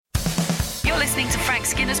listening to Frank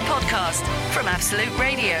Skinner's podcast from Absolute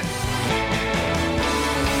Radio.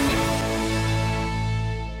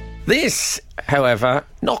 This, however,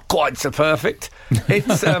 not quite so perfect.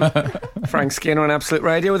 It's Frank Skinner on Absolute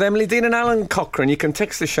Radio with Emily Dean and Alan Cochrane. You can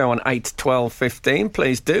text the show on 8 12 15.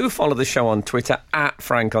 Please do. Follow the show on Twitter at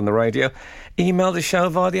Frank on the Radio. Email the show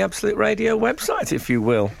via the Absolute Radio website, if you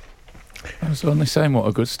will. I was only saying what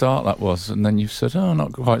a good start that was, and then you said, oh,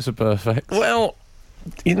 not quite so perfect. Well,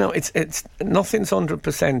 you know, it's nothing's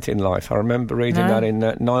 100% in life. I remember reading that in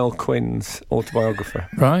Niall Quinn's autobiography.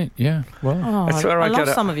 Right, yeah. Well, that's where I love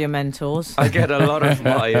some of your mentors. I get a lot of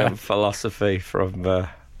my philosophy from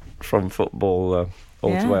football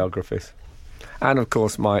autobiographies. And, of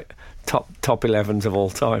course, my top 11s of all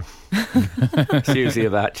time. It's usually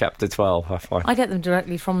about chapter 12, I find. I get them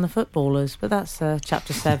directly from the footballers, but that's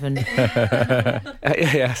chapter 7.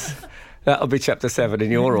 Yes. That'll be chapter 7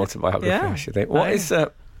 in your autobiography, I should think. What is...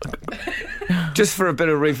 just for a bit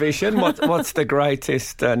of revision, what's the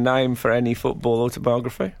greatest name for any football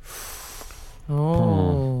autobiography?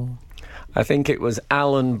 Oh... I think it was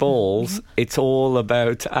Alun Ball's It's All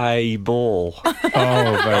About a Ball. Oh, very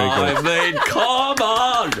good. I mean, come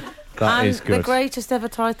on! That is good. The greatest ever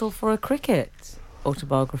title for a cricket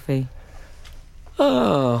autobiography.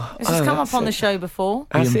 Oh, This has come up on the show before.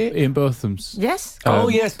 Has it? Ian Botham's. Yes. Oh,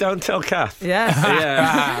 yes, Don't Tell Kath. Yes.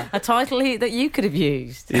 Yeah. A title that you could have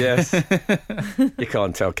used. Yes. You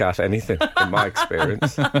can't tell Kath anything, in my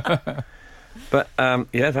experience. But,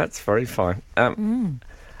 yeah, that's very fine.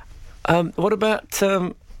 What about...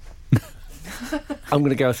 I'm going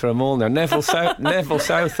to go through them all now. Neville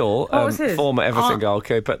Southall, former Everton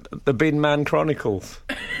goalkeeper, the Bin Man Chronicles.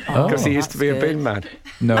 Because he used to be a bin man.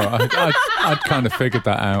 No, I'd kind of figured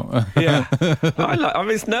that out. Yeah. I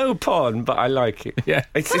mean, it's no pun, but I like it. Yeah.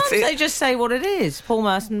 Sometimes they just say what it is. Paul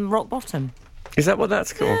Merson, rock bottom. Is that what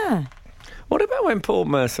that's called? Yeah. What about when Paul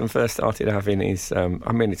Merson first started having his...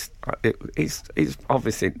 he's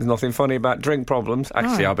obviously... There's nothing funny about drink problems.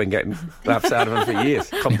 Actually, I've been getting laughs out of him for years,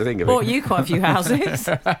 come to think of it. Bought you quite a few houses.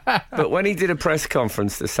 But when he did a press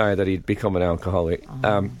conference to say that he'd become an alcoholic...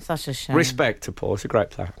 such a shame. Respect to Paul, he's a great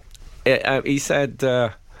player. He said,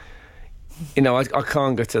 I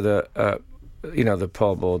can't go to the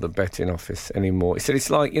pub or the betting office anymore. He said, it's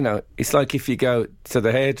like if you go to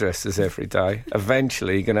the hairdressers every day,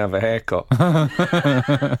 eventually you're going to have a haircut. I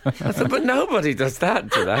thought, but nobody does that,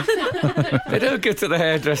 do they? They don't go to the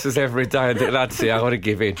hairdressers every day and think, let's see, I want to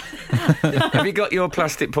give in. Have you got your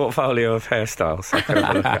plastic portfolio of hairstyles? I can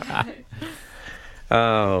have a look at?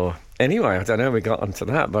 Oh, anyway, I don't know how we got onto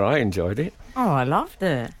that, but I enjoyed it. Oh, I loved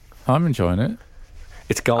it. I'm enjoying it.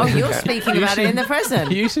 It's gone. Oh, you're speaking about it in the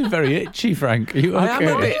present. You seem very itchy, Frank. Are you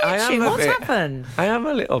okay? I am What's happened? I am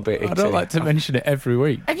a little bit itchy. I don't like to mention it every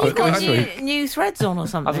week. Have you got new threads on or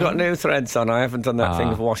something? I've got new threads on. I haven't done that thing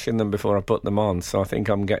of washing them before I put them on, so I think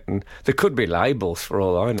I'm getting... There could be labels for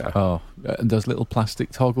all I know. Oh, and those little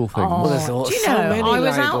plastic toggle things. Oh, well, do you know, I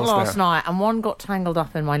was out last night and one got tangled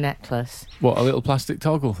up in my necklace. What, a little plastic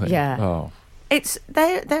toggle thing? Yeah. Oh.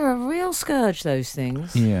 They're a real scourge, those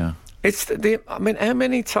things. Yeah. How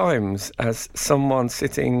many times has someone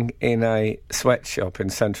sitting in a sweatshop in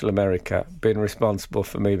Central America been responsible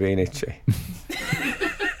for me being itchy?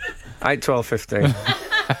 8, 12, 15.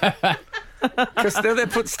 Because they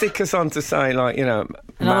put stickers on to say, like, another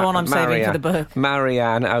one I'm saving for the book.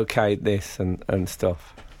 Marianne okayed this and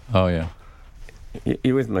stuff. Oh, yeah.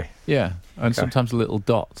 You with me? Yeah, and sometimes a little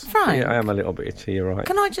dot. Frank, yeah, I am a little bit itchy, you're right.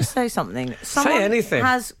 Can I just say something? Say anything.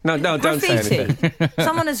 No, don't say anything.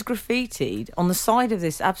 Someone has graffitied on the side of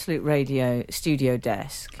this Absolute Radio studio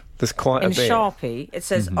desk. There's quite a bit. In Sharpie, it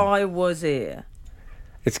says, I was here.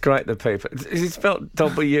 It's great that people... Is it spelled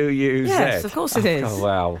W-U-Z? Yes, of course it is. Oh,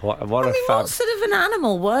 wow. What a what sort of an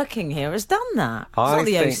animal working here has done that? It's not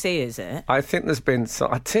the OC, is it? I think there's been...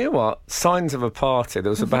 I tell you what, signs of a party. There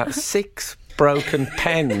was about 6... broken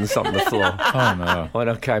pens on the floor. Oh, no. When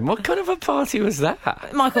I came, what kind of a party was that?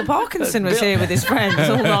 Michael Parkinson was here with his friends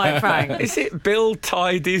all night, Frank. Is it Bill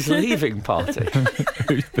Tidy's leaving party?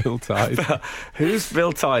 Who's Bill Tidy? Who's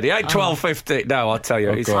Bill Tidy? 8, 12, 15. No, I'll tell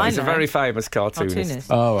you. He's a very famous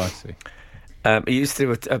cartoonist. Oh, I see. He used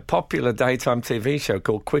to do a popular daytime TV show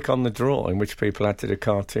called Quick on the Draw, in which people had to do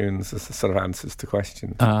cartoons as sort of answers to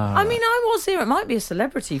questions. I was here. It might be a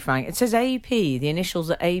celebrity, Frank. It says AP, the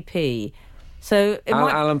initials are AP. So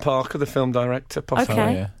Alan Parker, the film director, possibly. Okay.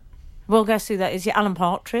 Oh, yeah. Well, guess who that is? Yeah, Alan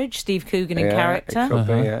Partridge, Steve Coogan in character. It could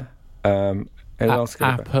be, yeah. Who else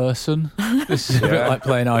could a person. This is a bit like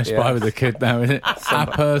playing I Spy with a kid now, isn't it? A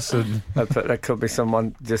person. That could be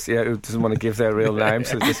someone just who doesn't want to give their real name,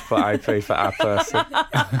 so they just put AP for a person.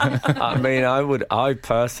 I mean, I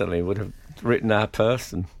personally would have written our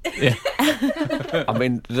person. Yeah. I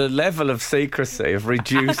mean, the level of secrecy of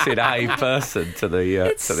reducing a person to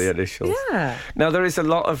the initials. Yeah. Now there is a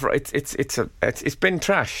lot of it's been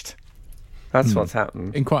trashed. That's what's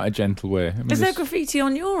happened. In quite a gentle way. I mean, Is there graffiti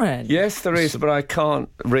on your end? Yes, there is, but I can't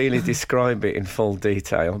really describe it in full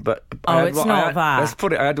detail. But It's not that. Let's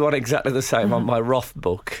put it. I had one exactly the same on my Roth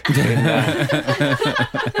book in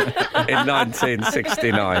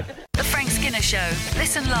 1969. The Frank Skinner Show.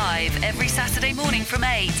 Listen live every Saturday morning from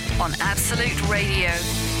 8 on Absolute Radio.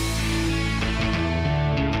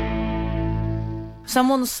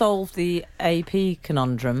 Someone solved the AP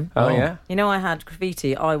conundrum. Oh yeah. You know, I had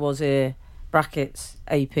graffiti. I was here. Brackets,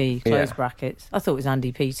 AP, close Yeah. brackets. I thought it was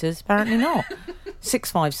Andy Peters. Apparently not.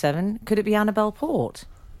 657. Could it be Annabelle Port,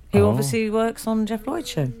 who obviously works on Jeff Lloyd's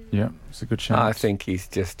show? Yeah, it's a good chance. I think he's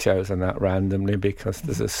just chosen that randomly because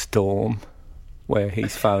there's a storm where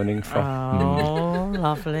he's phoning from. Oh,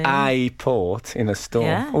 lovely. A port in a storm.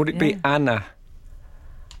 Yeah, Or would it be yeah.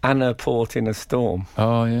 Anna Port in a storm?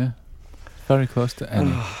 Oh, yeah. Very close to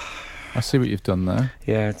N. I see what you've done there.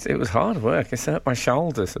 Yeah, it was hard work. It's hurt my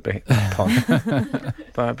shoulders a bit, but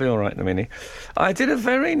I'll be all right in a minute. I did a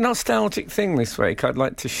very nostalgic thing this week I'd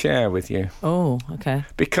like to share with you. Oh, okay.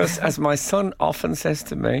 Because, as my son often says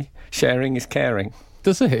to me, sharing is caring.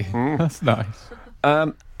 Does he? That's nice.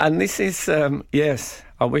 And this is, yes,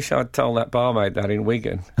 I wish I'd told that barmaid that in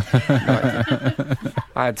Wigan.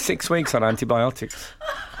 I had 6 weeks on antibiotics.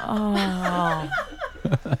 Oh.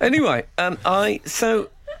 Anyway,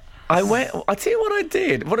 I went. I tell you what I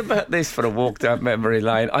did. What about this for a walk down memory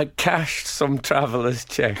lane? I cashed some travellers'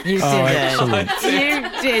 cheques. You excellent.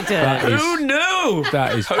 didn't. You didn't. Who knew?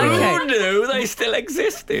 That is Who brilliant. knew they still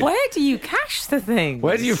existed? Where do you cash the things?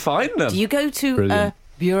 Where do you find them? Do you go to a Brilliant.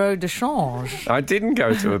 bureau de change? I didn't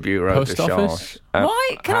go to a bureau Post de office? change.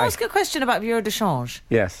 Why? Can I hi. ask a question about bureau de change?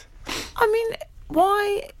 Yes. I mean,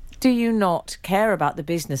 why do you not care about the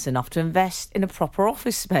business enough to invest in a proper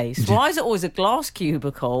office space? Why is it always a glass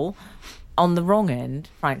cubicle on the wrong end,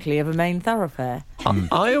 frankly, of a main thoroughfare?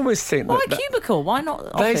 I always think Why that cubicle? Why not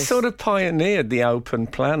office? they sort of pioneered the open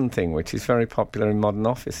plan thing, which is very popular in modern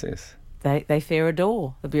offices. They fear a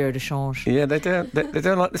door, the bureau de change. Yeah, they don't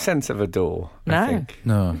like the sense of a door. I No. think.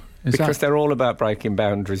 No. Is Because they're all about breaking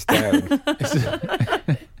boundaries down.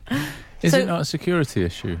 Is So- it not a security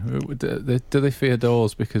issue? Do they fear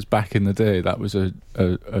doors because back in the day that was a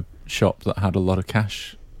shop that had a lot of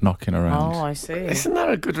cash knocking around? Oh, I see. Isn't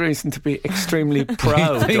that a good reason to be extremely pro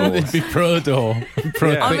I think doors? they'd be pro door.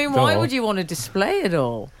 Pro Yeah. I thick mean, why door. would you want to display it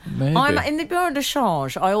all? Maybe. In the bureau de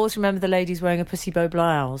change, I always remember the ladies wearing a pussy bow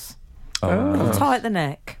blouse. Oh, Tie at the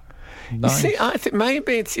neck. nice. You see, I think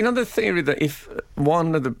maybe it's, the theory that if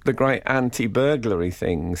one of the great anti-burglary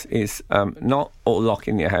things is not all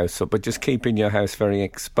locking your house up, but just keeping your house very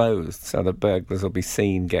exposed so that burglars will be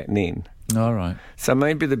seen getting in. All right. So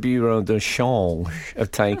maybe the Bureau de Change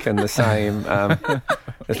have taken the same the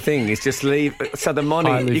thing is just leave so the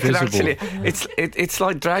money Highly you can visible. actually it's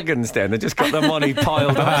like Dragon's Den. They just got the money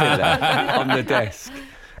piled up in there on the desk.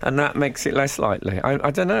 And that makes it less likely. I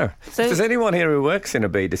don't know. So- Does anyone here who works in a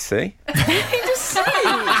B2C?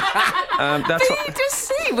 That's what.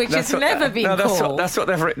 B2C, which has That's what- never been no, called. that's what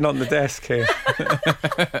they've written on the desk here.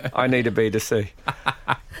 I need a B2C.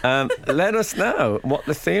 Let us know what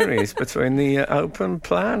the theory is between the open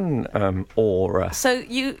plan aura. So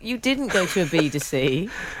you didn't go to a B2C.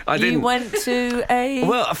 I You didn't. went to a...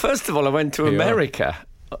 Well, first of all, I went to Yeah. America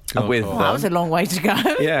with Well, that was a them. long way to go.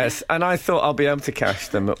 Yes, and I thought I'll be able to cash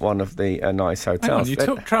them at one of the nice Hang on, hotels. you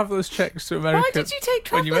took travellers' checks to America. Why did you take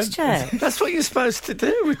when you traveller's went- check? That's what you're supposed to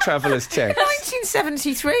do with travellers' checks.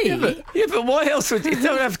 1973. Yeah, but why else would you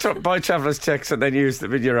don't have to buy travellers' checks and then use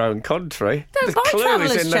them in your own country? Don't the buy clue is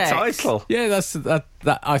travellers' in checks. the title. Yeah, that.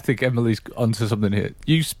 I think Emily's onto something here.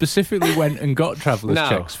 You specifically went and got travellers' No.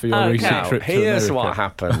 checks for your Okay. recent Now, trip to here's America. what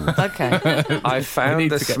happened. Okay. I found need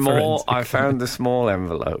the to get small. forensic. I found the small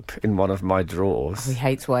envelope in one of my drawers, He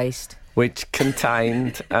hates waste. which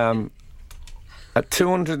contained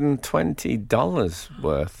 $220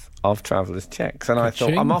 worth of travellers' checks, and I thought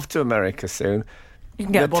Ka-ching. I'm off to America soon. You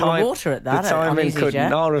can get a The bottle time- of water at that. The timing on could EasyJet.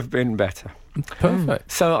 not have been better.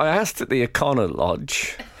 Perfect. So I asked at the Econo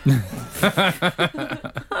Lodge, I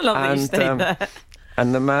love that you and, stayed there.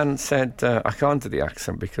 and the man said, I can't do the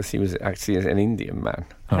accent because he was actually an Indian man.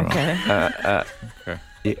 Okay.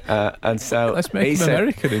 And so Let's make he him said,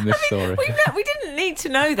 American in this story. We didn't need to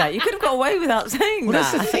know that. You could have got away without saying well,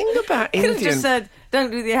 that. that's the thing about You could have Indian just said,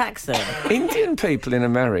 don't do the accent. Indian people in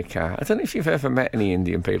America. I don't know if you've ever met any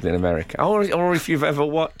Indian people in America, or if you've ever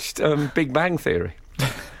watched Big Bang Theory.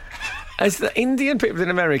 as the Indian people in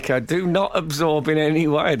America do not absorb in any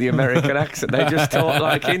way the American accent. They just talk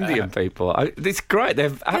like Indian people. It's great.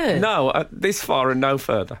 They've this far and no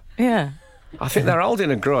further. Yeah. I think they're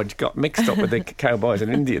holding a grudge, got mixed up with the cowboys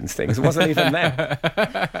and Indians things. It wasn't even them.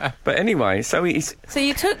 But anyway, so you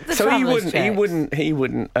took the traveller's checks. He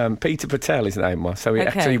wouldn't. Peter Patel, his name was. So he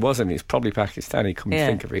actually wasn't. He's probably Pakistani. Come to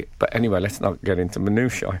think of it. But anyway, let's not get into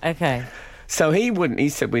minutiae. Okay. So he wouldn't. He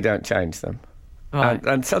said we don't change them. Right.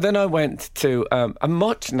 And so then I went to a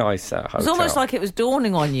much nicer hotel. It was almost like it was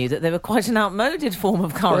dawning on you that they were quite an outmoded form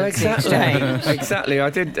of currency exchange. Exactly. I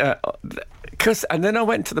did. And then I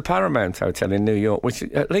went to the Paramount Hotel in New York, which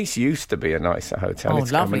at least used to be a nicer hotel. Oh,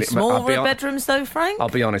 lovely. Small bedrooms, though, Frank? I'll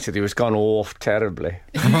be honest with you, it's gone off terribly.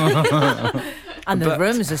 And the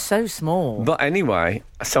rooms are so small. But anyway,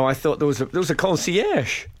 so I thought there was a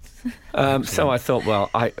concierge. So I thought,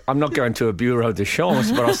 well, I'm not going to a bureau de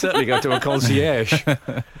change, but I'll certainly go to a concierge.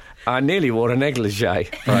 I nearly wore a negligee,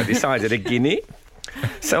 but I decided a guinea.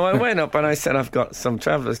 So I went up and I said, I've got some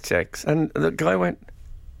traveller's checks. And the guy went,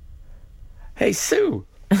 "Hey, Sue,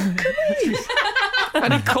 come here."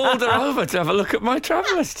 And he called her over to have a look at my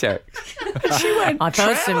traveller's checks. And she went, I've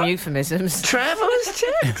heard some euphemisms. "Traveller's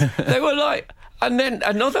checks?" They were like... And then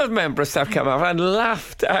another member of staff came over and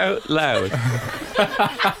laughed out loud.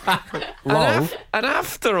 And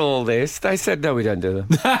after all this, they said, "No, we don't do them."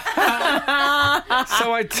 So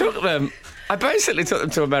I basically took them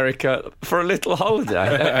to America for a little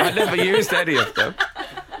holiday. I never used any of them.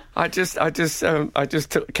 I just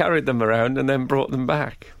carried them around and then brought them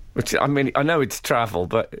back. Which, I mean, I know it's travel,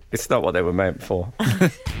 but it's not what they were meant for.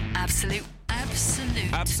 Absolute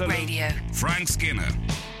Radio. Frank Skinner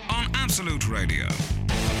on Absolute Radio.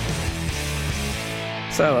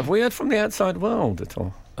 So, have we heard from the outside world at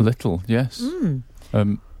all? A little, yes.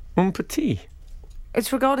 Un petit.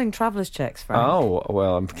 It's regarding traveller's checks, Frank. Oh,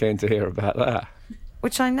 well, I'm keen to hear about that.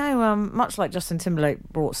 Which I know, much like Justin Timberlake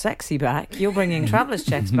brought sexy back, you're bringing traveller's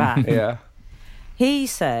checks back. Yeah. He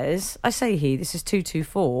says, I say he, this is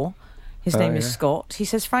 224. His name is Scott. He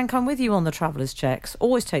says, "Frank, I'm with you on the traveller's checks.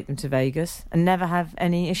 Always take them to Vegas and never have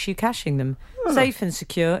any issue cashing them. Safe and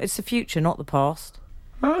secure. It's the future, not the past."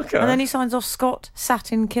 Okay. And then he signs off, "Scott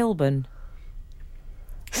sat in Kilburn."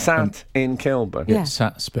 Sat in Kilburn? Yeah.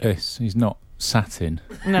 Sat space. He's not satin.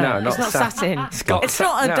 No, it's not satin. Scott it's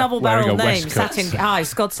not a double-barrel name. Satin. Hi,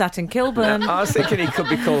 Scott Satin Kilburn. I was thinking he could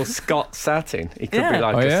be called Scott Satin. He could be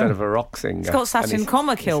like sort of a rock singer. Scott Satin,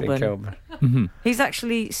 Kilburn. Mm-hmm. He's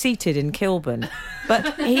actually seated in Kilburn,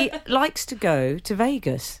 but he likes to go to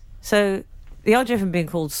Vegas. So the idea of him being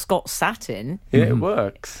called Scott Satin... Yeah, it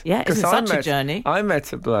works. Yeah, it's such a journey. I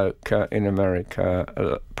met a bloke in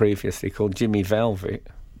America previously called Jimmy Velvet.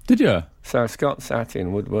 Did you? So Scott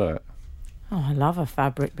Satin would work. Oh, I love a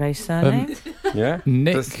fabric-based surname. Yeah.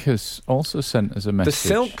 Nick has also sent us a message. The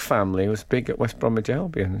Silk family was big at West Bromwich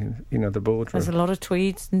Albion, the boardroom. There's a lot of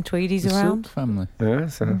tweeds and tweedies the around. Silk family. Yeah,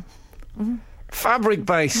 so...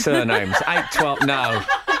 Fabric-based surnames, 812...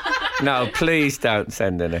 No, please don't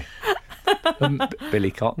send any.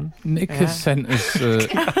 Billy Cotton? Nick has sent us... No,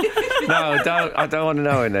 I don't want to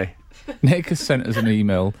know any. Nick has sent us an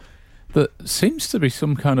email that seems to be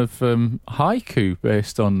some kind of haiku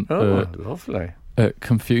based on... lovely.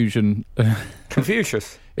 Confusion.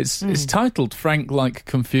 Confucius. It's titled Frank Like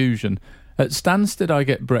Confusion. At Stansted I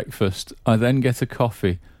get breakfast, I then get a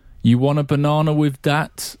coffee. You want a banana with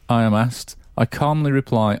that? I am asked. I calmly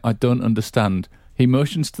reply, I don't understand. He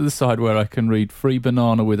motions to the side where I can read free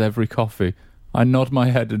banana with every coffee. I nod my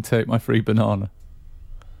head and take my free banana.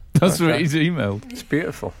 That's what he's emailed. It's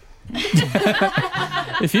beautiful.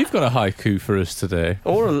 If you've got a haiku for us today,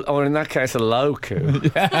 or in that case a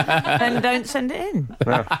loku, then don't send it in.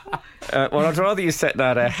 No. Well, I'd rather you set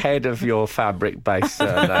that ahead of your fabric-based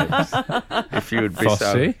surnames, if you would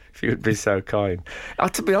be so kind.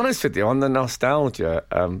 To be honest with you, on the nostalgia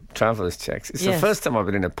travellers checks, it's the first time I've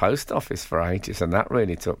been in a post office for ages, and that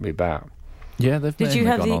really took me back. Yeah, they've. Did you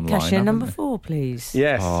have the online, cashier number 4, please?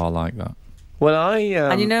 Yes. Oh, I like that. Well,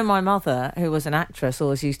 and my mother, who was an actress,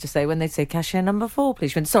 always used to say, when they'd say, "Cashier number 4,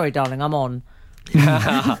 please," she went, "Sorry, darling, I'm on."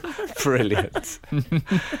 Brilliant.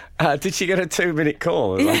 Did she get a 2-minute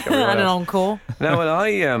call? And an encore. No, well,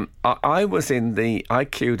 I was I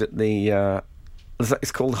queued at the...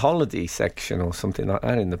 it's called holiday section or something like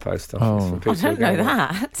that in the post office. I don't know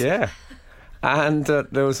that. Yeah. And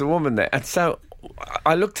there was a woman there. And so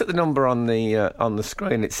I looked at the number on the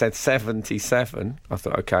screen. It said 77. I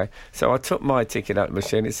thought, okay. So I took my ticket out of the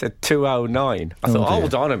machine. It said 209. I thought,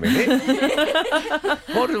 hold on a minute.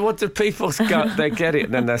 what do people they get it?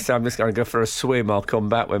 And then they say, I'm just going to go for a swim. I'll come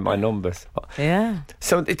back with my numbers. Yeah.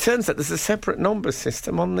 So it turns out there's a separate number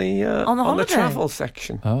system on the travel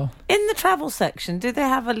section. Oh. In the travel section, do they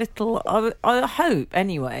have a little... I hope,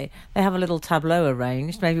 anyway, they have a little tableau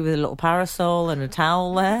arranged, maybe with a little parasol and a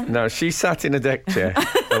towel there? No, she sat in a deck chair,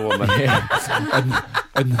 a woman.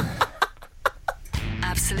 and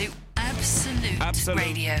Absolute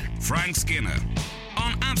Radio. Frank Skinner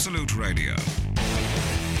on Absolute Radio.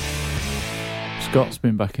 Scott's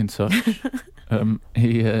been back in touch.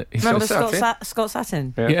 He Remember says, Scott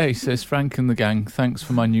Satin? yeah, he says, Frank and the gang, thanks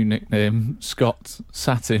for my new nickname, Scott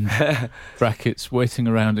Satin, brackets, waiting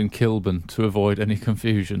around in Kilburn to avoid any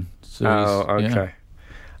confusion. So Okay. Yeah.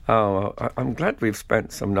 Oh, I'm glad we've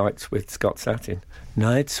spent some nights with Scott Satin.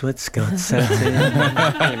 Nights with Scott Satin.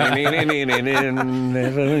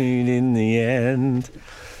 Never in the end.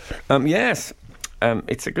 Yes.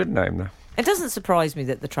 It's a good name, though. It doesn't surprise me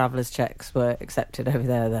that the travellers' cheques were accepted over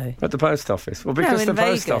there, though. At the post office? Well, because the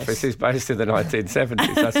post Vegas. office is based in the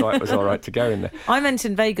 1970s. That's why it was all right to go in there. I meant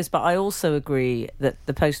in Vegas, but I also agree that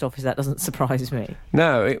the post office, that doesn't surprise me.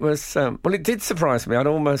 No, it was... well, it did surprise me. I'd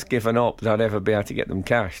almost given up that I'd ever be able to get them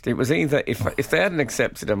cashed. It was either... If they hadn't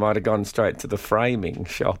accepted them, I'd have gone straight to the framing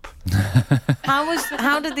shop.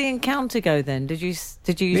 How did the encounter go then? Did you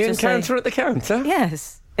The encounter at the counter?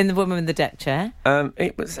 Yes. In the woman in the deck chair?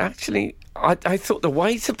 It was actually... I thought the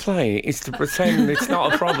way to play it is to pretend it's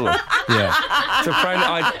not a problem. Yeah. To pretend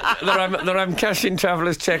that I'm cashing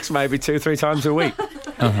travellers' cheques maybe 2-3 times a week.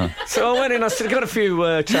 Uh-huh. So I went in, I said, I've got a few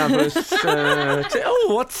travellers...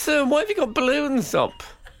 why have you got balloons up?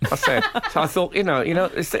 I said. So I thought,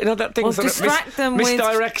 that thing... Well, sort of distract them with...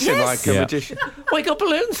 misdirection, Yes. like a magician. What you got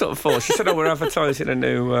balloons up for? She said, we're advertising a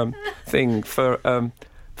new thing for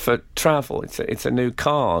travel. It's a new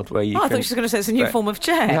card where you I can... thought she was going to say it's a new form of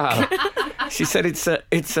cheque. No. She said it's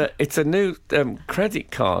a new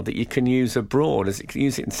credit card that you can use abroad, as you can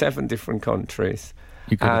use it in 7 different countries.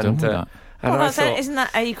 You could have done with that. And Well, I thought, isn't that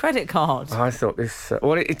a credit card? I thought this...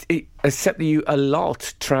 except that you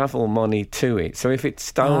allot travel money to it. So if it's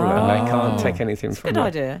stolen, they can't take anything from it. Good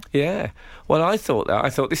idea. Yeah. Well, I thought that. I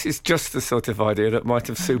thought this is just the sort of idea that might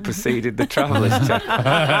have superseded the traveller's check.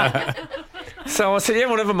 So I said, yeah,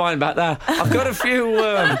 well, never mind about that. I've got a few...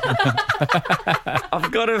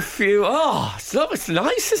 Oh, it's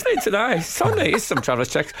nice, isn't it, today? Sunny. It's some traveller's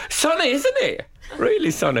checks. Sunny, isn't it?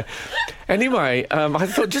 Really sunny. Anyway, I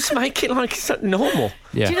thought, just make it like it's normal.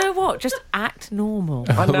 Yeah. Do you know what? Just act normal.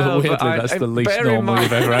 I know, Weirdly, but that's the least bear in normal mind-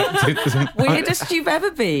 you've ever acted. Weirdest you've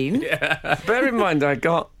ever been. Bear in mind, I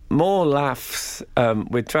got more laughs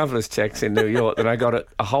with travellers' checks in New York than I got at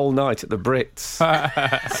a whole night at the Brits.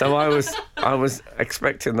 So I was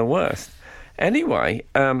expecting the worst. Anyway,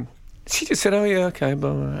 she just said, "Oh yeah, okay."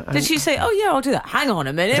 Did she say, "Oh yeah, I'll do that"? Hang on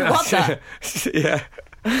a minute. What the? Yeah.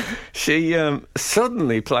 She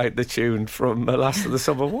suddenly played the tune from Last of the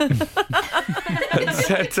Summer Wine and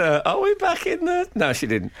said, "Are we back in the?" No, she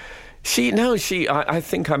didn't. I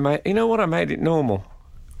think I made. You know what? I made it normal.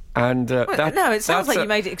 And No, it sounds like you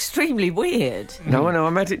made it extremely weird. No, I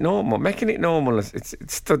made it normal. Making it normal,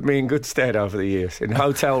 it stood me in good stead over the years in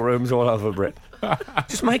hotel rooms all over Britain.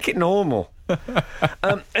 Just make it normal.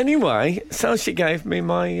 Anyway, so she gave me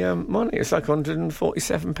my money. It's like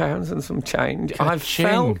 £147 and some change.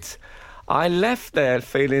 I left there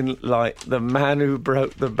feeling like the man who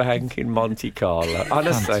broke the bank in Monte Carlo.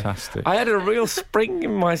 Honestly, Fantastic. I had a real spring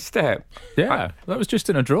in my step. Yeah, that was just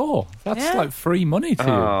in a drawer. That's like free money to you.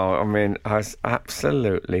 Oh, I mean, I was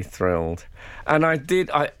absolutely thrilled. And I did,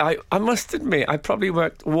 I must admit, I probably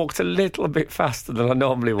walked a little bit faster than I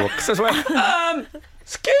normally walk. Because I went,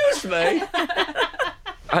 excuse me.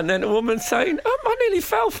 And then a woman saying, I nearly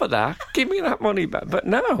fell for that. Give me that money back. But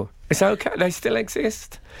no, it's okay. They still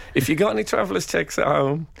exist. If you got any travellers' checks at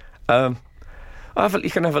home, you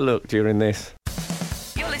can have a look during this.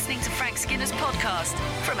 You're listening to Frank Skinner's podcast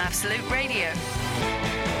from Absolute Radio.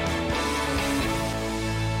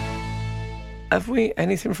 Have we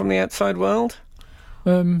anything from the outside world?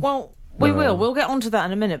 Well, we will. We'll get onto that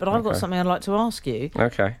in a minute, but I've got Okay. something I'd like to ask you.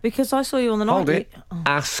 Okay. Because I saw you on the Hold night. it.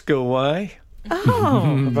 Ask away.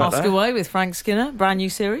 Oh, Ask that? Away with Frank Skinner, brand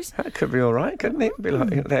new series. That could be all right, couldn't it? Be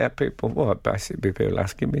like, they have people, well, basically people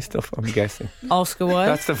asking me stuff, I'm guessing. Ask Away.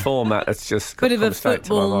 That's the format that's just Bit of a come straight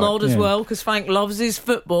to my football mind. nod as Yeah. well, because Frank loves his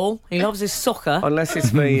football. He loves his soccer. Unless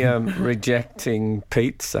it's me rejecting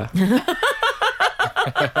pizza.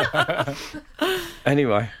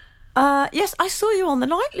 Anyway, Yes, I saw you on the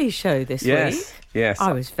Nightly Show this week. Yes.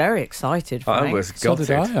 I was very excited, Frank. I was So gutted.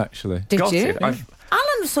 did I, actually. Did you? Gutted.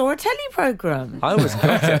 Alan saw a telly programme. I was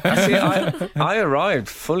gutted. See, I arrived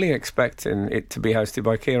fully expecting it to be hosted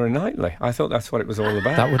by Keira Knightley. I thought that's what it was all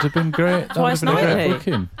about. That would have been great. That would Twice have been a great nightly.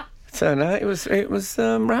 booking. Turned out it was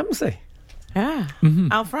Ramsey. Yeah,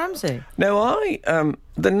 Alf Ramsey. Now,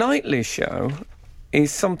 the Nightly Show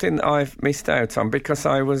is something that I've missed out on because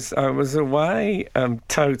I was away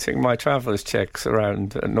toting my traveller's checks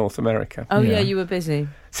around North America. Oh, yeah, Yeah. you were busy.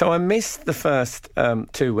 So I missed the first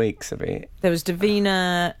 2 weeks of it. There was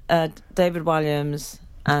Davina, David Williams,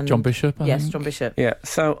 and John Bishop, I Yes, think. John Bishop. Yeah,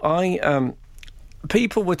 so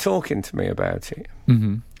people were talking to me about it.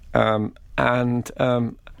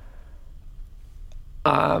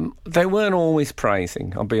 They weren't always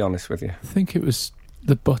praising, I'll be honest with you. I think it was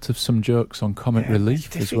the butt of some jokes on Comic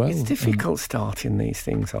Relief as well. It's difficult starting these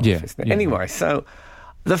things off, Yeah, isn't it? yeah. Anyway, so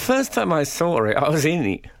the first time I saw it, I was in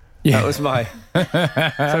it. Yeah. That was my...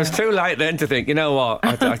 So it's too late then to think, you know what,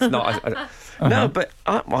 it's not... No, but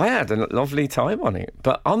I had a lovely time on it.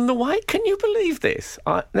 But on the way, can you believe this?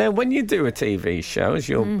 Now, when you do a TV show, as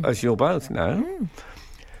you'll both know...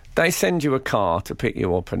 They send you a car to pick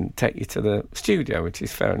you up and take you to the studio, which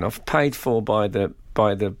is fair enough, paid for by the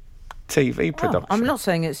TV production. I'm not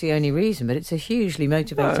saying it's the only reason, but it's a hugely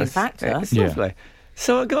motivating factor. It's Yeah. lovely.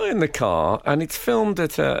 So I got in the car, and it's filmed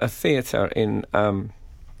at a theatre in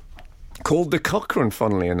called the Cochrane,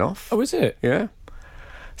 funnily enough. Oh, is it? Yeah.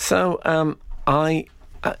 So I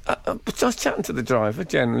was just chatting to the driver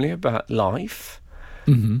generally about life,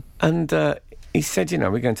 and he said,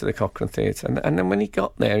 we're going to the Cochrane Theatre. And then when he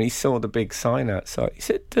got there, he saw the big sign outside. He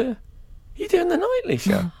said, you doing the Nightly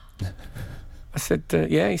Show? I said,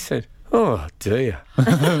 yeah. He said, oh, dear.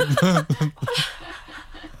 I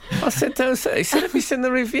said, he said, have you seen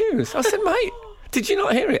the reviews? I said, mate, did you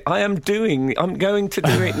not hear it? I'm going to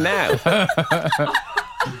do it now.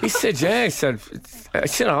 He said, yeah. He said,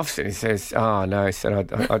 after he says, oh, no. He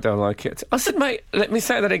said, I don't like it. I said, mate, let me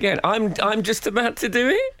say that again. I'm just about to do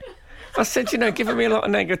it. I said, giving me a lot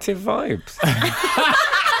of negative vibes. I think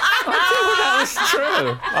that was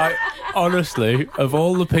true. Honestly, of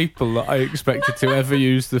all the people that I expected to ever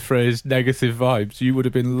use the phrase negative vibes, you would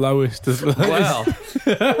have been lowest as well. Well,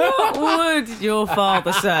 What would your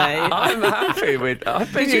father say? I'm happy with...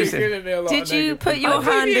 I've been using... Did you put your I've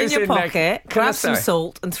been hand in your using pocket, can I grab some say?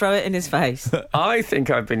 salt and throw it in his face? I think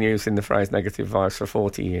I've been using the phrase negative vibes for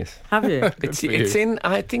 40 years. Have you? It's you. in...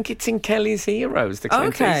 I think it's in Kelly's Heroes, the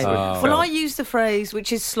Clint Okay. Eastwood Well, film. I use the phrase,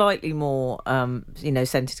 which is slightly more,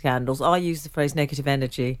 scented candles. I use the phrase negative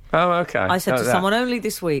energy. Oh, okay. I said to that. someone only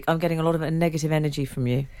this week, I'm getting a lot of negative energy from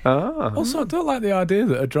you. Oh. Also, I don't like the idea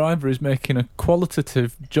that a driver is making a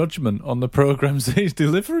qualitative judgment on the programmes that he's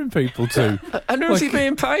delivering people to. And who's he Like-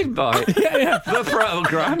 being paid by? Yeah. The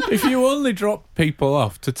programme. If you only drop people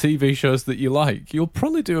off to TV shows that you like, you'll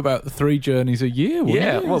probably do about 3 journeys a year, wouldn't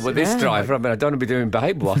Yeah, you? well, with this driver, I mean, I don't want to be doing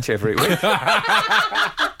Babe Watch every week.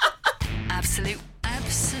 Absolute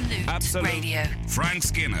Radio. Frank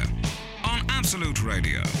Skinner on Absolute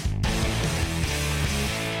Radio.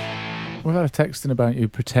 We've had a text in about you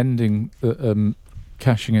pretending that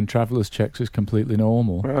cashing in travellers' checks is completely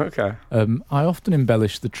normal. Okay. I often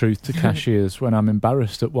embellish the truth to cashiers when I'm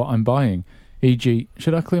embarrassed at what I'm buying. E.g.,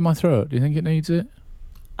 should I clear my throat? Do you think it needs it?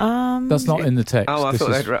 That's not in the text. Oh, I This thought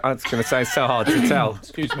is- I was going to say it's so hard to tell.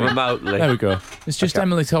 Excuse me. Remotely. There we go. It's just Okay.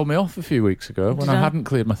 Emily told me off a few weeks ago when Did I I? hadn't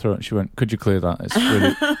cleared my throat. She went, "Could you clear that? It's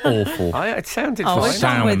really awful." It sounded Oh, fine. it's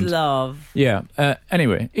done with Sound. love. Yeah.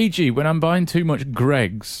 Anyway, e.g., when I'm buying too much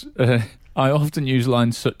Greggs, I often use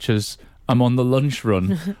lines such as "I'm on the lunch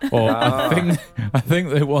run," or I think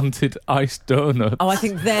they wanted iced donuts. Oh, I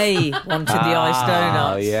think they wanted the iced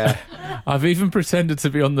donuts. Oh, yeah. I've even pretended to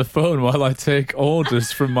be on the phone while I take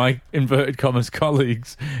orders from my inverted commas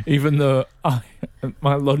colleagues, even though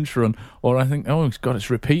my lunch run, or I think, oh God,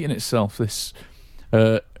 it's repeating itself. This,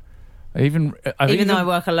 even though I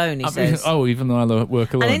work alone, he says. Even though I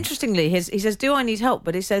work alone. And interestingly, he says, do I need help?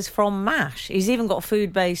 But he says from MASH. He's even got a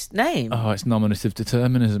food-based name. Oh, it's nominative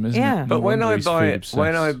determinism, isn't Yeah. it? But No when wonder I he's buy food it, obsessed.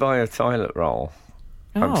 when I buy a toilet roll,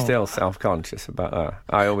 I'm Oh. still self-conscious about that.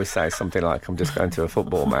 I always say something like, "I'm just going to a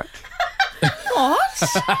football match." What?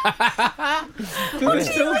 Do they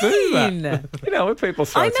still do that? Mean? You know, when people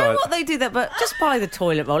throw I a know toilet... what they do that, but just buy the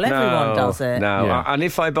toilet roll. Everyone does it. No, Yeah. and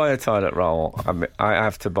if I buy a toilet roll, I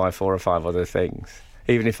have to buy 4 or 5 other things,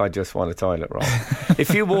 even if I just want a toilet roll.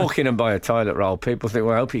 If you walk in and buy a toilet roll, people think,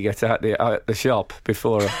 well, I hope he gets out the shop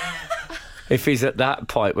before... if he's at that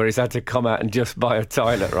point where he's had to come out and just buy a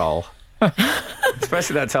toilet roll.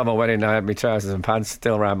 Especially that time I went in, I had my trousers and pants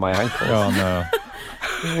still around my ankles. Oh no.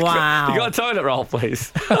 Wow. You got a toilet roll,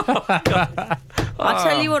 please? I'll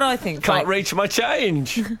tell you what I think. Can't Frank. reach my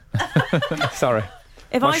change. Sorry.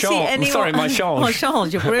 If My I see change. anyone, Sorry, my change. my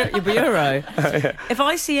change, your bureau. If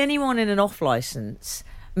I see anyone in an off licence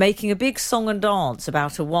making a big song and dance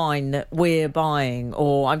about a wine that we're buying,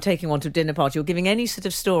 or I'm taking one to a dinner party, or giving any sort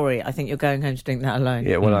of story, I think you're going home to drink that alone.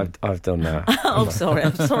 Yeah, well, I've done that. Oh, sorry,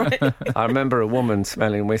 I'm sorry. I remember a woman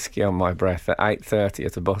smelling whiskey on my breath at 8:30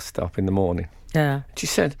 at a bus stop in the morning. Yeah. She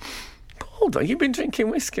said, "Hold on, you've been drinking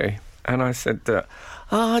whiskey?" And I said,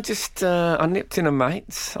 I nipped in a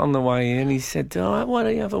mate's on the way in. He said, why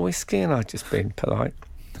don't you have a whiskey? And I'd just been polite.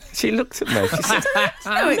 She looked at me. She said,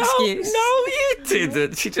 No excuse. No, you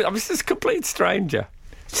didn't. I was just a complete stranger.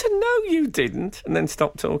 She said, no, you didn't. And then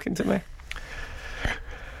stopped talking to me.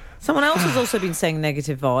 Someone else has also been saying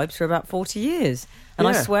negative vibes for about 40 years. And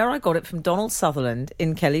I Yeah. swear I got it from Donald Sutherland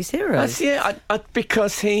in Kelly's Heroes.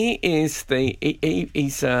 Because he is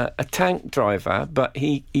he's a tank driver, but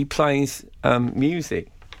he plays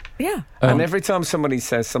music. Yeah. And every time somebody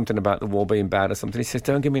says something about the war being bad or something, he says,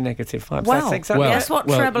 don't give me negative vibes. Wow. That's exactly Well, Guess what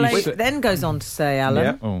well, Treble you H said- then goes on to say, Alan?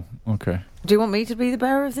 Yeah. Oh, okay. Do you want me to be the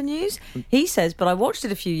bearer of the news? He says, but I watched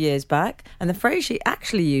it a few years back, and the phrase she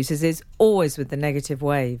actually uses is always with the negative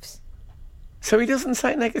waves. So he doesn't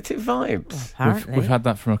say negative vibes. Apparently. We've had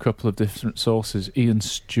that from a couple of different sources. Ian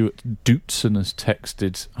Stewart Dootson has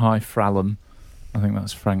texted, "Hi, Frallum." I think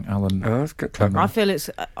that's Frank Allen. Oh, that's good. Clever. I feel it's,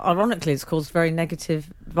 ironically, it's caused very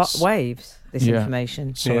negative waves, this Yeah.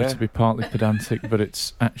 information. Sorry Yeah. to be partly pedantic, but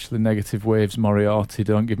it's actually negative waves. Moriarty,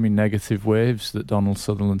 don't give me negative waves, that Donald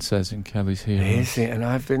Sutherland says in Kelly's Heroes. Is it? And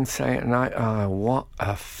I've been saying, what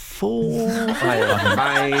a fool I have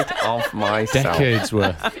made of myself.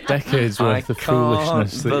 Decades worth of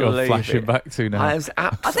foolishness that you're believe flashing it. back to now. I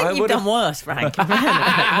think you've done worse, Frank.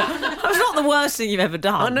 That's not the worst thing you've ever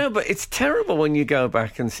done. I know, but it's terrible when you go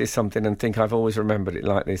back and see something and think, I've always remembered it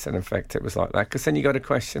like this, and in fact it was like that, because then you got to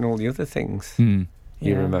question all the other things you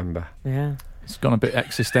remember. Yeah. It's gone a bit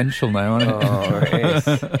existential now, hasn't it? Oh, it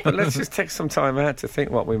is. But let's just take some time out to think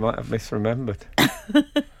what we might have misremembered.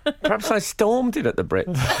 Perhaps I stormed it at the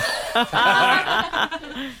Brits.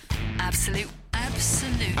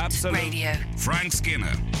 Absolute Radio. Frank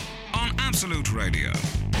Skinner on Absolute Radio.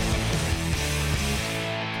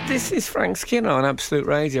 This is Frank Skinner on Absolute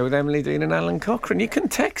Radio with Emily Dean and Alan Cochrane. You can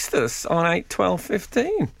text us on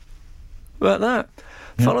 81215. About that.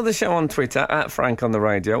 Yeah. Follow the show on Twitter at Frank on the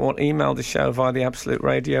Radio, or email the show via the Absolute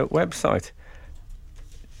Radio website.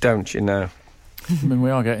 Don't you know? I mean, we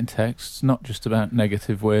are getting texts, not just about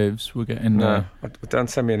negative waves. We're getting... No, don't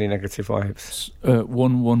send me any negative vibes.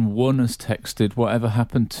 111 has texted, whatever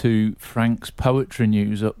happened to Frank's poetry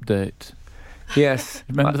news update? Yes.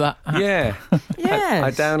 Remember that? Yeah. Yes. I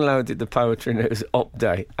downloaded the Poetry News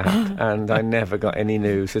update app and I never got any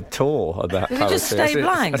news at all about Did it poetry. just stay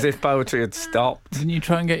blank? As if poetry had stopped. Didn't you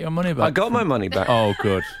try and get your money back? I got my money back. Oh,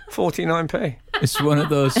 good. 49p. It's one of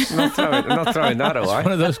those... Not throwing that away.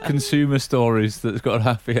 One of those consumer stories that's got a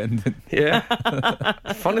happy ending. Yeah.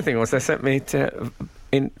 Funny thing was, they sent me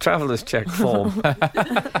in traveller's check form.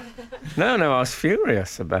 No, I was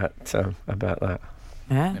furious about that.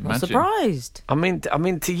 Yeah, I'm Imagine. surprised. I mean,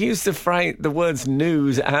 to use the words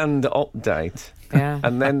news and update, Yeah.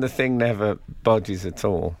 and then the thing never budges at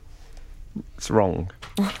all. It's wrong.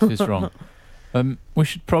 It is wrong. We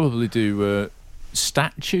should probably do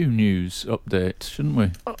statue news update, shouldn't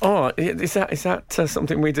we? Oh, is that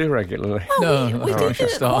something we do regularly? No, we I do should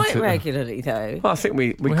it start quite it. regularly, though. Well, I think we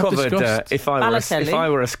have covered discussed if I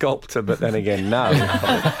were a sculptor, but then again, no.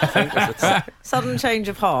 I think it was a Sudden change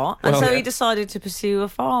of heart. And Well, so yeah. he decided to pursue a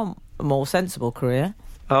far more sensible career.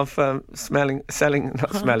 of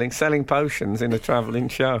selling potions in a travelling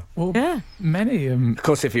show. Well, Yeah. many... Of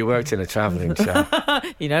course, if you worked in a travelling show,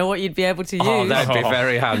 You know what you'd be able to use. oh, that'd be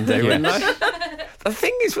very handy, wouldn't it? The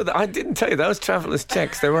thing is, I didn't tell you, those travellers'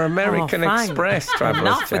 checks, they were American Frank. Express travellers'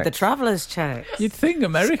 Enough checks. with the travellers' check. You'd think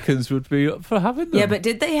Americans would be up for having them. Yeah, but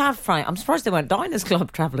did they have, Frank? I'm surprised they weren't Diners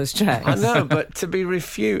Club travellers' checks. I know, but to be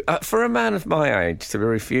refused, for a man of my age, to be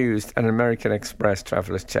refused an American Express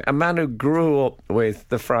traveller's check, a man who grew up with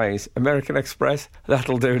the phrase, American Express,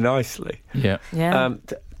 that'll do nicely. Yeah. Yeah.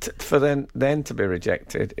 For then to be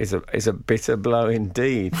rejected is a bitter blow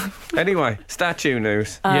indeed. Anyway, statue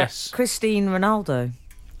news. Yes. Christine Ronaldo.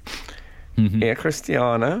 Yeah,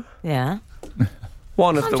 Cristiano, Yeah.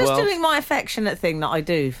 one of I'm the just world's... doing my affectionate thing that I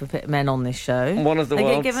do for men on this show. One of the They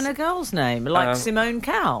world's... get given a girl's name, like Simone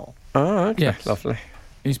Cowell. Oh, okay, Yes. lovely.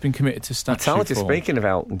 He's been committed to I statue told you, form. speaking of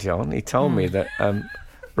Elton John, he told me that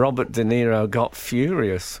Robert De Niro got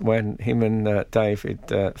furious when him and David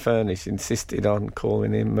Furnish insisted on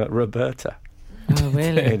calling him Roberta. Oh,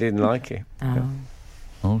 really? He didn't like it.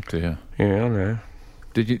 Oh dear. Yeah, I know.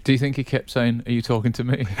 Do you think he kept saying, "Are you talking to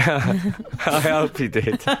me?" I hope he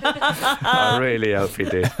did. I really hope he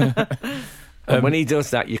did. And when he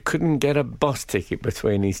does that, you couldn't get a bus ticket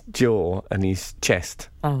between his jaw and his chest.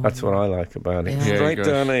 Oh. That's what I like about it. Yeah. Straight Yeah,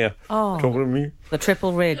 down here. Oh. Talking to me. The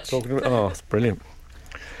triple ridge. Talking to me. Oh, it's brilliant.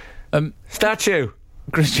 Statue.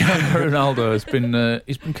 Cristiano Ronaldo has been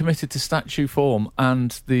he's been committed to statue form,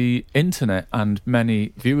 and the internet and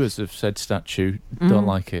many viewers have said statue don't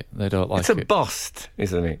like it. They don't like It's a it. bust,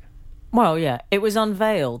 isn't it? Well, yeah, it was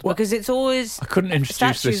unveiled because it's always I couldn't introduce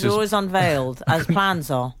statues this are as always unveiled as plans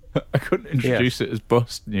are. I couldn't introduce it as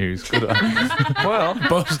bust news, could I? Well,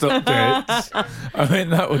 Bust updates. I mean,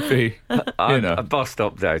 that would be, a bust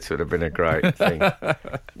update would have been a great thing.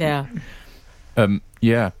 Yeah.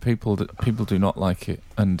 Yeah, people do not like it,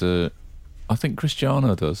 and I think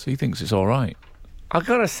Cristiano does. He thinks it's all right. I've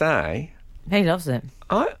got to say, He loves it.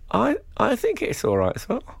 I think it's all right as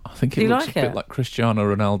well. I think Do it you looks like a bit it? like Cristiano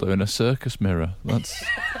Ronaldo in a circus mirror. That's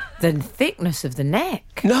The thickness of the neck.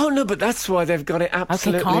 No, but that's why they've got it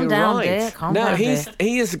absolutely calm down, right. dear, calm no, down,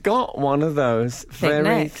 he has got one of those very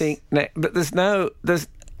necks. thick neck. But there's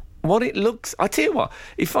what it looks. I tell you what,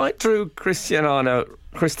 if I drew Cristiano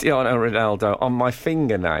Ronaldo on my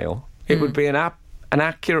fingernail, it would be an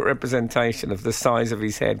accurate representation of the size of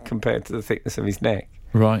his head compared to the thickness of his neck.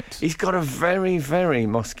 right. He's got a very, very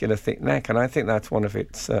muscular, thick neck, and I think that's one of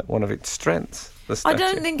its strengths. The I statue.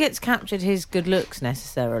 don't think it's captured his good looks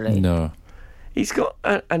necessarily. No. He's got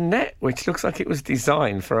a neck which looks like it was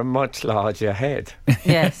designed for a much larger head,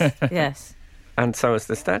 Yes, yes. and so is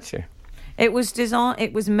the statue. It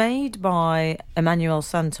was made by Emmanuel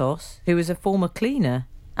Santos, who was a former cleaner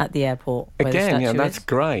at the airport. Where Again, the statue that's is.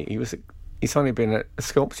 great. He's only been a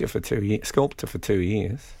sculptor for 2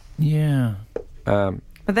 years. Yeah.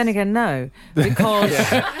 But then again, no, because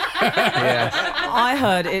Yeah. I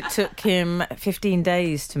heard it took him 15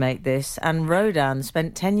 days to make this, and Rodin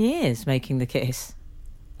spent 10 years making the kiss.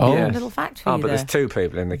 Oh, Yeah. A little fact for Oh, you but there. there's 2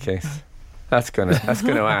 people in the kiss. That's gonna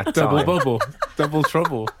add double time. bubble, double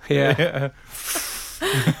trouble. Yeah.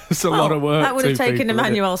 It's a lot of work. That would have 2 taken people, isn't it?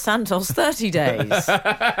 Emmanuel Santos 30 days in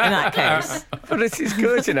that case. But this is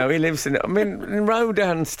good, He lives in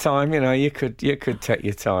Rodin's time. You could take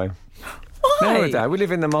your time. Why? Nowadays, we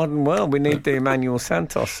live in the modern world. We need the Emmanuel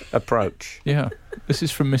Santos approach. Yeah. This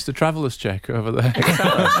is from Mr. Traveller's Check over there.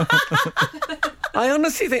 I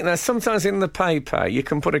honestly think that sometimes in the paper you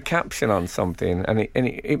can put a caption on something, and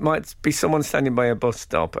it might be someone standing by a bus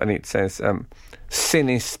stop, and it says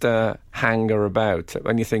 "sinister hanger about,"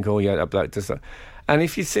 and you think, "Oh yeah, that bloke does that." And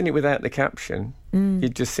if you've seen it without the caption, you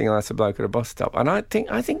just think, "Oh, that's a bloke at a bus stop." And I think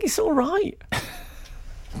it's all right.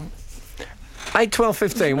 8, 12,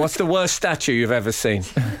 15. What's the worst statue you've ever seen?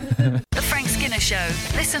 The Frank Skinner Show.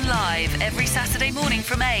 Listen live every Saturday morning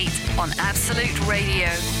from 8 on Absolute Radio.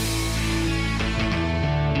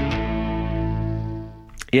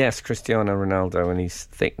 Yes, Cristiano Ronaldo and his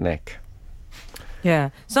thick neck.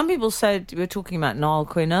 Yeah. Some people said, we were talking about Niall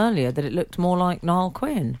Quinn earlier, that it looked more like Niall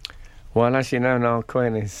Quinn. Well, as you know, Niall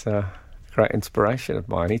Quinn is a great inspiration of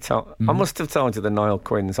mine. I must have told you the Niall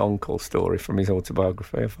Quinn's uncle story from his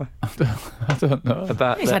autobiography, have I? I don't know.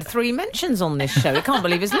 About He's had 3 mentions on this show. He can't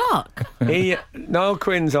believe his luck. Niall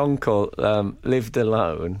Quinn's uncle lived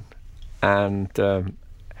alone, and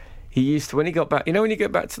he used to, when he got back, when you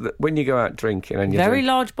get back to when you go out drinking and you Very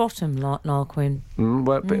large bottom, Niall Quinn.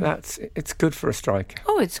 but it's good for a striker.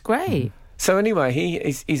 Oh, it's great. So anyway,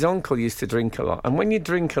 his uncle used to drink a lot, and when you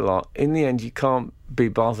drink a lot, in the end you can't be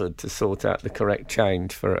bothered to sort out the correct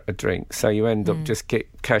change for a drink, so you end up just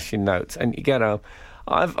cashing notes, and you get home.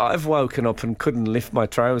 I've woken up and couldn't lift my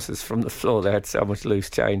trousers from the floor. They had so much loose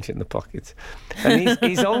change in the pockets, and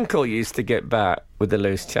his uncle used to get back with the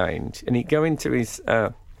loose change, and he'd go into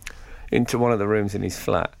into one of the rooms in his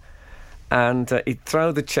flat, and he'd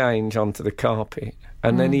throw the change onto the carpet,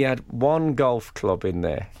 and then he had one golf club in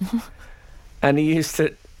there. And he used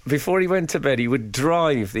to, before he went to bed, he would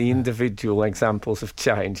drive the individual examples of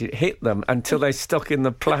change. He'd hit them until they stuck in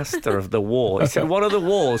the plaster of the wall. He said one of the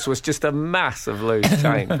walls was just a mass of loose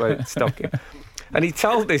change where it stuck in. And he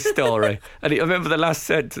told this story, and I remember the last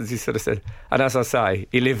sentence he sort of said, and as I say,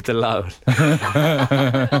 he lived alone.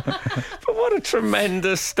 But what a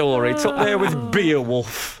tremendous story. It's up there with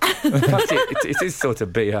Beowulf. That's it. It is sort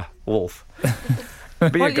of Beowulf.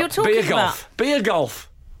 You're talking about... Beer-golf.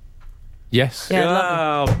 Yes.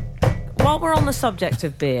 Yeah, While we're on the subject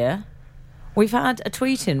of beer, we've had a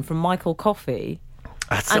tweet in from Michael Coffey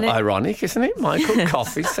That's And ironic, isn't it? Michael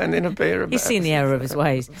Coffey sending a beer about... He's seen the error of his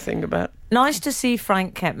ways. Thing about... Nice to see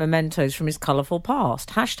Frank kept mementos from his colourful past.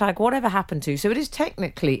 Hashtag whatever happened to. So it is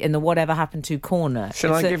technically in the whatever happened to corner.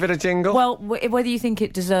 Shall I give it a jingle? Well, whether you think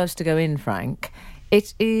it deserves to go in, Frank,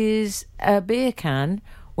 it is a beer can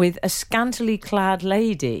with a scantily clad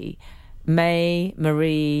lady. May,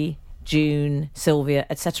 Marie, June, Sylvia,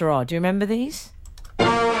 etc. Do you remember these?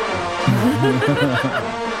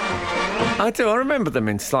 I do. I remember them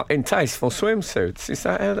in tasteful swimsuits. Is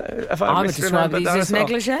that have I would describe misremembered these that as well?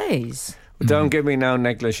 negligees. Don't give me no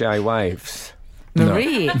negligee waves.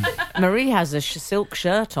 Marie has a silk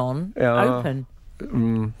shirt on, open.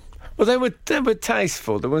 Well, they were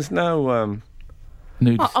tasteful. There was no.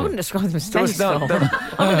 Nudity. I wouldn't describe them as There was tasteful.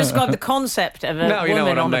 I would describe the concept of a No, you know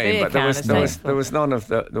woman what I on a mean. beer But can as tasteful. there was none of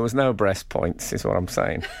the. There was no breast points. Is what I'm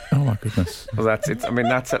saying. Oh my goodness. Well, that's it. I mean,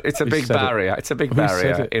 it's a Who big said it? barrier. It's a big Who said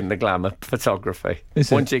barrier it? in the glamour photography.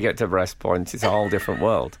 Is it? Once you get to breast points, it's a whole different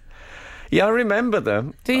world. Yeah, I remember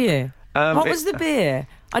them. Do you? What it- was the beer?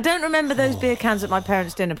 I don't remember those beer cans at my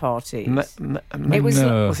parents' dinner parties. It was-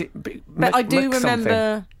 No. Was it? But I do Mc something?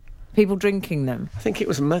 remember people drinking them. I think it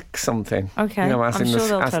was Mc something. Okay, You know, as I'm in sure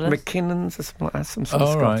they'll as tell us. McKinnon's or something like that, some sort Oh,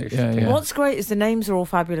 of right, Scottish yeah, thing. yeah. What's great is the names are all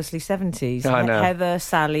fabulously 70s. I know. Heather,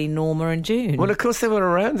 Sally, Norma and June. Well, of course, they were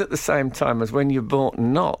around at the same time as when you bought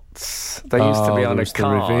knots. They used to be Oh, on there a was the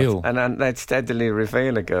card, reveal. and then they'd steadily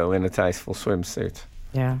reveal a girl in a tasteful swimsuit.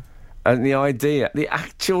 yeah. And the idea, the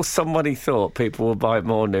actual somebody thought people would buy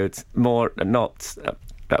more nudes, more knots.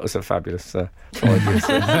 That was a fabulous Freudian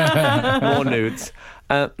slip. More nudes.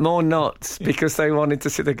 More knots because they wanted to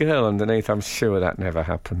see the girl underneath. I'm sure that never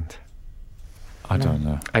happened. I don't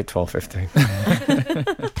know. 8, 12, 15.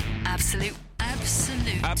 Absolute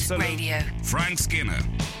Radio. Frank Skinner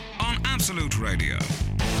on Absolute Radio.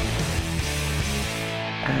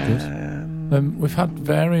 We've had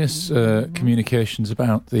various communications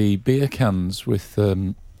about the beer cans with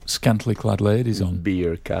scantily clad ladies on.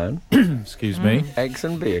 Beer can. Excuse me. Eggs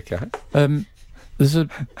and beer can. There's a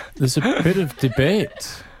bit of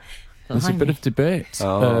debate. There's a bit of debate.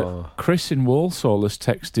 Oh. Chris in Walsall has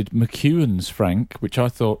texted McEwen's Frank, which I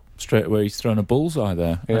thought straight away he's thrown a bullseye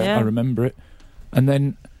there. Yeah. I remember it. And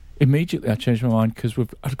then immediately I changed my mind because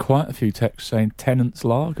we've had quite a few texts saying Tennant's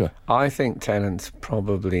Lager. I think Tennant's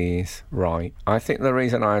probably is right. I think the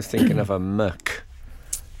reason I was thinking of a muck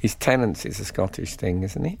is Tennant's is a Scottish thing,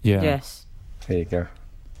 isn't it? Yeah. Yes. There you go.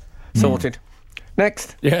 Sorted.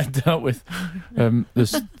 Next. Yeah, dealt with.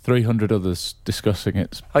 There's 300 others discussing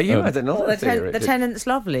it. Oh, you had another The theory. Tennant's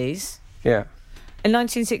Lovelies. Yeah. In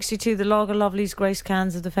 1962, the Lager Lovelies graced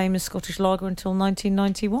cans of the famous Scottish lager until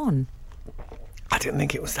 1991. I didn't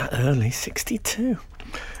think it was that early. 62.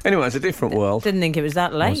 Anyway, it's a different world. Didn't think it was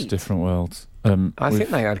that It was late. different worlds. I think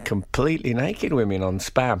they had completely naked women on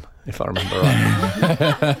Spam, if I remember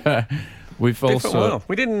right. We've Different also world.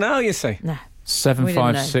 We didn't know, you see. No.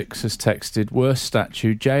 756 has texted worst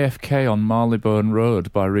statue JFK on Marylebone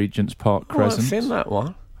Road by Regent's Park Oh, I've Crescent. seen that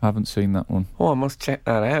one. Haven't seen that one. Oh, I must check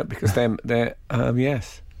that out because they're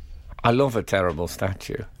yes. I love a terrible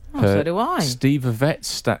statue. Oh, so do I. Steve Avet's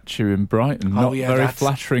statue in Brighton. Oh, Not yeah, very that's-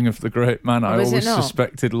 flattering of the great man. I is it always not?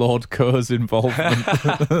 suspected Lord Coe's involvement.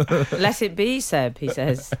 Let it be, Seb, he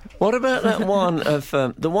says. What about that one of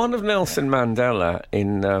the one of Nelson Mandela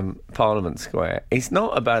in Parliament Square? It's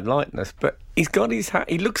not a bad likeness, but he's got his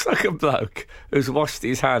he looks like a bloke who's washed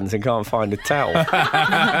his hands and can't find a towel.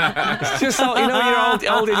 It's just like, you know,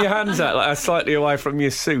 you're holding your hands out like slightly away from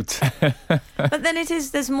your suit. But then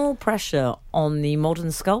there's more pressure on the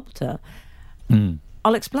modern sculptor.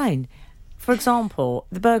 I'll explain. For example,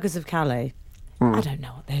 the Burghers of Calais. I don't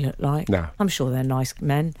know what they look like. No. I'm sure they're nice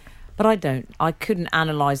men, but I couldn't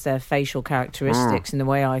analyse their facial characteristics in the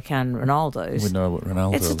way I can Ronaldo's. We know what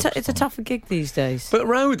Ronaldo looks It's a like. tougher gig these days. But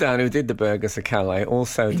Rodin, who did the Burghers of Calais,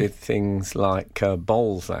 also did things like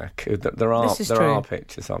Balzac. Who there are This is there true. are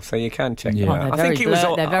pictures of, so you can check Yeah. them Oh, out. they're, I think very he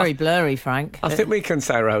was. they're very blurry, Frank. I think we can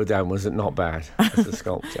say Rodin was not bad as a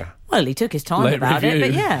sculptor. Well, he took his time Late about it, review.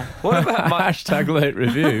 but yeah. What about Hashtag late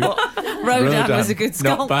review. Rodin was a good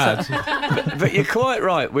sculptor. Not bad. But you're quite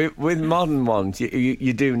right. With modern ones,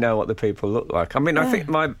 you do know what the people look like. I mean, I think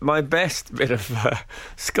my best bit of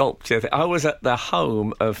sculpture, I was at the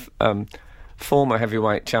home of former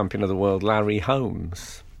heavyweight champion of the world, Larry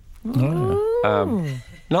Holmes.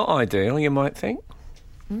 Not ideal, you might think.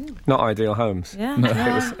 Not ideal Holmes. Yeah.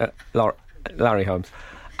 It was Larry Holmes.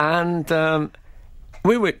 And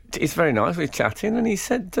it's very nice, we were chatting, and he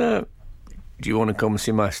said, do you want to come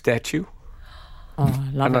see my statue? Oh,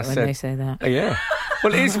 I love And it I when said- they say that. Yeah.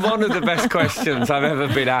 Well, it is one of the best questions I've ever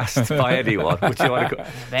been asked by anyone. Which you want to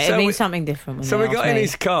It means something different. So we got in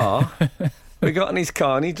his car. We got in his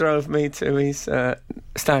car and he drove me to his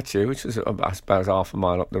statue, which was about half a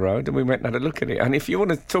mile up the road, and we went and had a look at it. And if you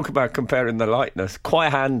want to talk about comparing the likeness,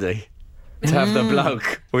 quite handy to have the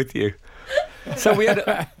bloke with you. So we had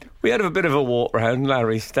a bit of a walk round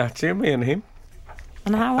Larry's statue, me and him.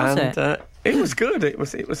 And how was it? It was good. It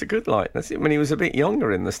was a good likeness. I mean, he was a bit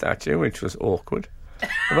younger in the statue, which was awkward.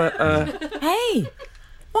 But Hey,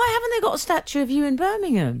 why haven't they got a statue of you in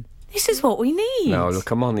Birmingham? This is what we need. No, look,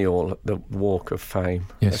 I'm on the Walk of Fame.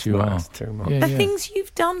 Yes, Let's you not are. ask too much. Yeah. The things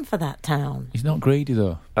you've done for that town. He's not greedy,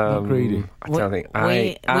 though. Not greedy. I don't think.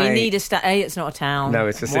 We need a statue. It's not a town. No,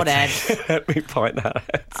 it's a city. Whatever. Let me point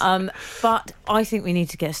that out. But I think we need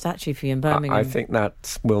to get a statue for you in Birmingham. I think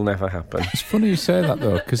that will never happen. It's funny you say that,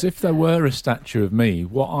 though, because if there were a statue of me,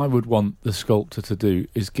 what I would want the sculptor to do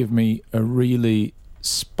is give me a really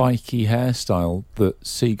spiky hairstyle that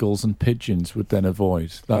seagulls and pigeons would then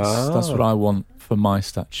avoid. That's what I want for my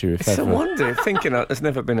statue, if It's a ever. wonder, thinking that there's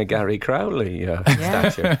never been a Gary Crowley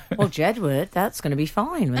statue. Well, Jedward, that's going to be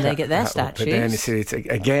fine when they get their But then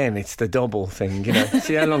statues. it's the double thing, you know.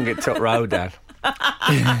 See how long it took Rodan.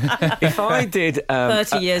 If I did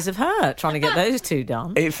 30 years of her trying to get those two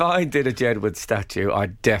done. if I did a Jedward statue,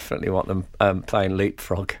 I'd definitely want them playing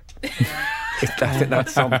leapfrog. I think that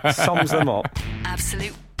sums them up.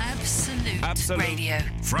 Absolute Radio.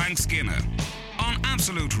 Frank Skinner on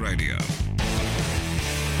Absolute Radio.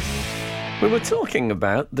 We were talking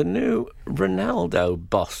about the new Ronaldo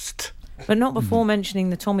bust. But not before mentioning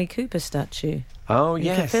the Tommy Cooper statue. Oh, In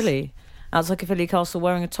yes. Caerphilly. Outside Caerphilly Castle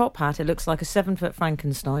wearing a top hat. It looks like a 7-foot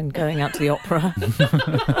Frankenstein going out to the opera.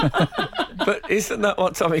 But isn't that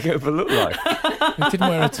what Tommy Cooper looked like? He didn't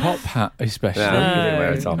wear a top hat, especially. No, he didn't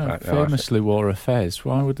wear a top You know, hat. No, famously wore a fez.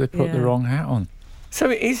 Why would they put Yeah. the wrong hat on? So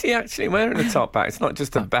is he actually wearing a top hat? It's not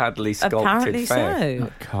just a badly sculpted Apparently fez. so.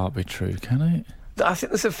 That can't be true, can it? I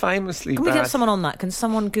think there's a famously Can bad... we get someone on that? Can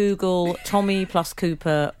someone Google Tommy plus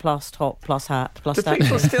Cooper plus top plus hat plus Do statue?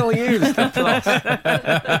 people still use the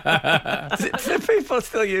plus? Do people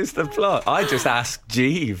still use the plus? I just ask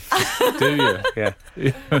Jeeves. Do you? Yeah.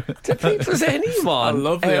 Do people, does anyone I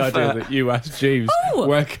love the ever- idea that you asked Jeeves, Oh!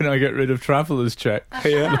 where can I get rid of traveller's check?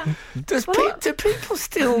 Yeah. Do people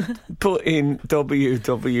still put in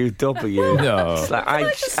www? No. It's like I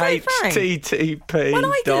just say, Frank? http. When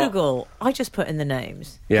I dot- Google, I just put in the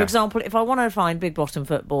names. Yeah. For example, if I want to find big bottom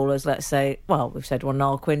footballers, let's say, well, we've said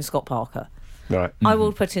Ronaldo Quinn, Scott Parker. Right. I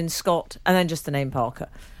will put in Scott and then just the name Parker.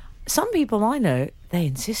 Some people I know, they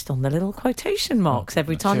insist on the little quotation marks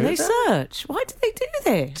every time they search. Why do they do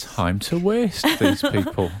this? Time to waste, these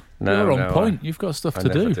people. No, You're on no, point. You've got stuff I to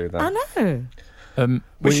never do. do that. I know.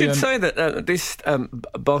 We should say that this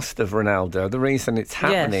bust of Ronaldo, the reason it's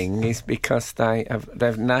happening is because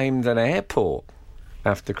they've named an airport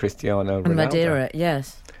after Cristiano Ronaldo. And Madeira,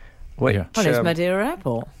 yes. Which, Yeah. Well, it's Madeira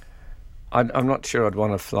Airport. I'm not sure I'd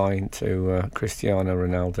want to fly into Cristiano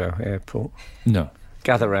Ronaldo Airport. No.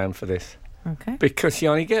 Gather round for this. Okay. Because you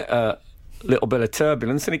only get a little bit of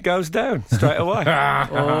turbulence and it goes down straight away.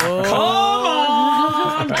 Oh.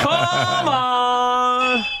 Come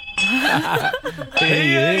on!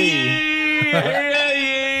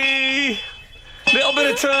 Hey. Little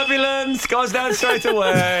bit of turbulence goes down straight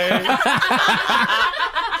away.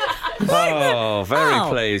 Oh, very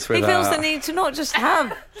pleased with He that. feels the need to not just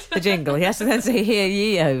have the jingle, he has to then say hear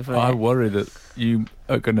ye over I it. worry that you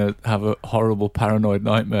are going to have a horrible paranoid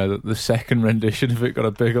nightmare that the second rendition of it got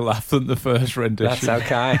a bigger laugh than the first rendition. That's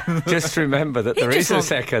okay. Just remember that He there just is a wants-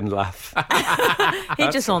 second laugh. He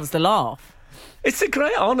just wants to laugh. It's a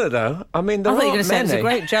great honour, though. I mean, there I thought you were aren't going to say many. it's a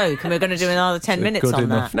great joke and we're going to do another 10 It's a minutes good on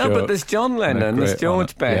enough that. No, but joke. there's John Lennon, And a there's great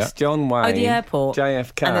George honour, Best, John Wayne, Oh, the airport.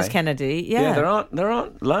 JFK, And there's Kennedy, yeah. there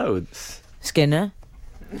aren't loads. Skinner.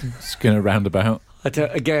 Skinner roundabout. I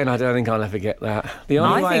don't think I'll ever get that. The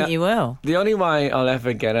only I way think you will. The only way I'll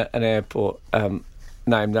ever get an airport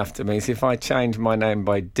named after me is if I change my name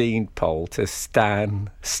by Dean Pole to Stan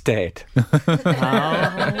Stead.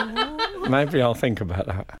 Maybe I'll think about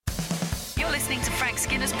that. You're listening to Frank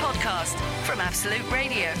Skinner's podcast from Absolute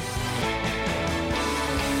Radio.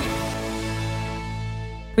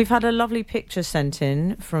 We've had a lovely picture sent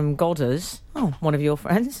in from Godders. Oh, one of your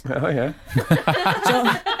friends. Oh, yeah.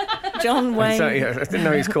 John Wayne. So, yeah, I didn't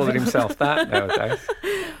know he's calling himself that nowadays.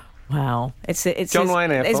 Wow. It's John his,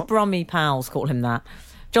 Wayne Airport. His Brummie pals call him that.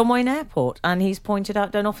 John Wayne Airport. And he's pointed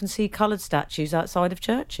out don't often see coloured statues outside of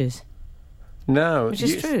churches. No. Which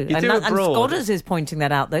is true. You And do and abroad. Godders is pointing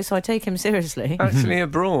that out, though, so I take him seriously. Actually,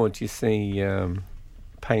 abroad, you see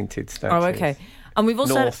painted statues. Oh, okay. And we've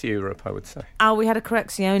also North Europe, I would say. we had a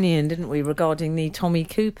correctionian, didn't we, regarding the Tommy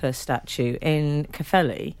Cooper statue in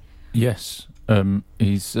Cafelli? Yes,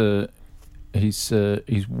 he's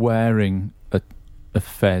wearing a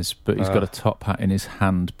fez, but he's got a top hat in his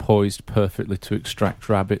hand, poised perfectly to extract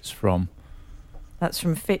rabbits from. That's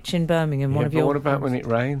from Fitch in Birmingham. One of your. What about when it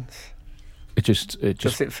rains? It just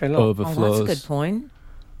Does it fill up? overflows. Oh, that's a good point.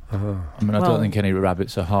 I mean, I don't think any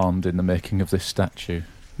rabbits are harmed in the making of this statue.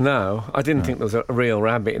 No, I didn't think there was a real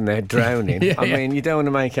rabbit in there drowning. Yeah, I mean, you don't want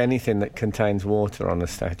to make anything that contains water on a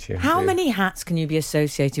statue. How many hats can you be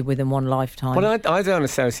associated with in one lifetime? Well, I don't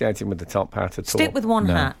associate him with the top hat at all. Stick with one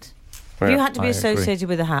No. hat. If you had to be I associated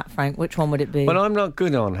with a hat, Frank, which one would it be? Well, I'm not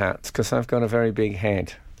good on hats because I've got a very big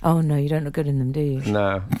head. Oh, no, you don't look good in them, do you?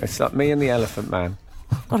 No, it's like me and the Elephant Man.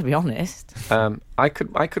 I've got to be honest. I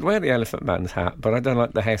could wear the Elephant Man's hat, but I don't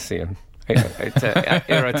like the Hessian. It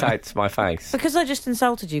irritates my face. Because I just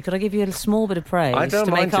insulted you, could I give you a small bit of praise I don't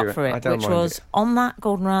to make mind up for I it? don't Which mind was, it. on that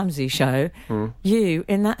Gordon Ramsay show, you,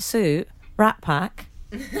 in that suit, Rat Pack,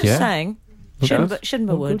 Yeah. saying,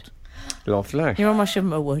 Shouldn't wood. Lovely. You're on my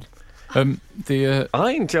shouldn't wood. I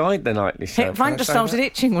enjoyed the nightly show. Frank just started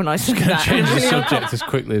itching when I said that. Change the subject as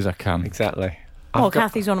quickly as I can. Exactly. Well,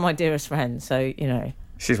 Kathy's one of my dearest friends, so, you know.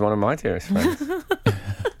 She's one of my dearest friends.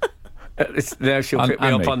 Now she'll pick me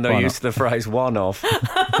And up me, on the why use of the phrase one of.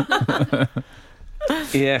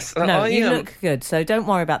 Yes. No, you look good, so don't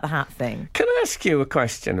worry about the hat thing. Can I ask you a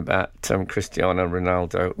question about Cristiano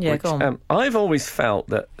Ronaldo? Yeah, go on. I've always felt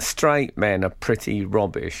that straight men are pretty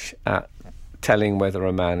rubbish at telling whether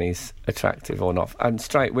a man is attractive or not. And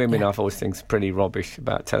straight women, I've always think, pretty rubbish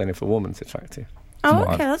about telling if a woman's attractive. Oh,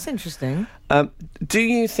 okay, that's interesting. Do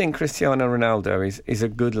you think Cristiano Ronaldo is a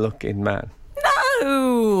good-looking man?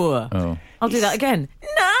 No! Oh. I'll do that again.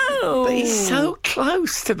 No! But he's so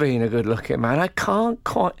close to being a good-looking man. I can't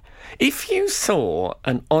quite... If you saw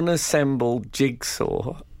an unassembled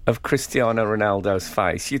jigsaw of Cristiano Ronaldo's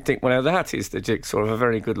face, you'd think, well, that is the jigsaw of a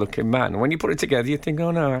very good-looking man. And when you put it together, you think,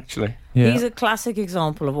 oh, no, actually... Yeah. He's a classic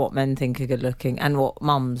example of what men think are good-looking and what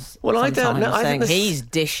mums Well, I don't know. I saying, think he's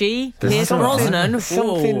dishy, there's here's Brosnan.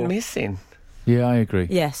 something Whoa. missing. Yeah, I agree.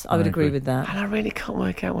 Yes, I would agree with that. And I really can't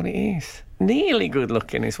work out what it is. Nearly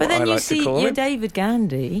good-looking is But what I then you like see to call your him. David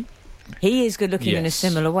Gandy, he is good-looking in a Yes.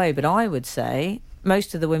 similar way, but I would say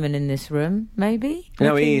most of the women in this room, maybe?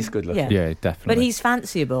 No, looking- he is good-looking. Yeah, definitely. But he's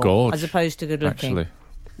fanciable Gorge, as opposed to good-looking. Actually.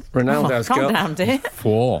 Ronaldo's, Calm down, dear.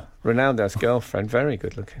 4. Ronaldo's girlfriend, very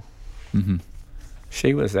good-looking. Mm-hmm.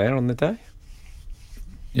 She was there on the day.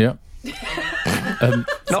 Yeah.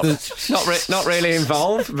 Not really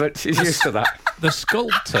involved, but she's used to that. The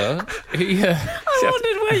sculptor, he... I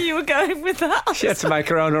wondered where you were going with that. She had to make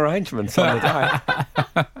her own arrangements on the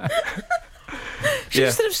day. She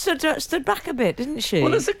sort of stood back a bit, didn't she?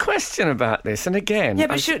 Well, there's a question about this, and again... Yeah,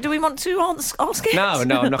 but do we want to ask it? No, I'm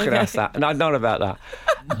not going to Okay. ask that. No, not about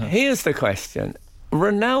that. Here's the question.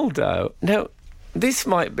 Ronaldo... Now, this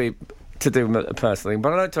might be to do with a personal thing,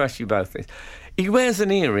 but I'd like to ask you both this. He wears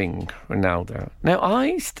an earring, Ronaldo. Now,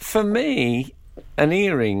 for me, an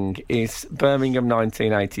earring is Birmingham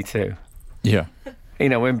 1982. Yeah. You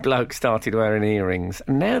know, when blokes started wearing earrings.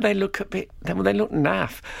 And now they look they look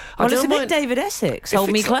naff. Well, it's a bit David Essex. Hold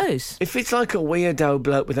me it's like- close. If it's like a weirdo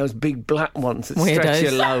bloke with those big black ones that stretch Weirdos.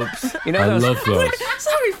 your lobes. You know I those? love those.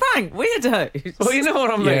 Sorry, Frank. Weirdos. Well, you know what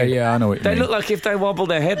I mean? Yeah, I know what you They mean. look like if they wobble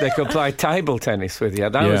their head, they could play table tennis with you.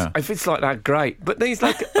 If it's like that, great. But these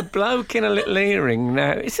like a bloke in a little earring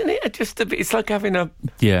now, isn't it just a bit... It's like having a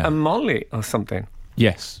mullet or something.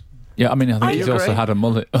 Yes. Yeah, I mean, I think I he's agree. also had a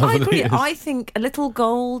mullet over I the agree. years. I think a little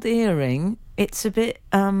gold earring. It's a bit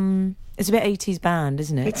 80s band,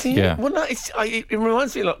 isn't it? Yeah. Well, no, it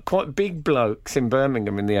reminds me of like quite big blokes in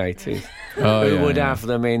Birmingham in the 80s Oh, who yeah, would yeah. have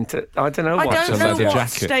them into... I don't know I what. don't know leather what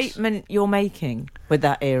jackets. statement you're making with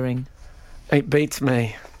that earring. It beats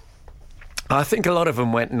me. I think a lot of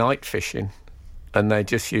them went night fishing and they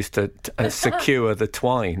just used to secure the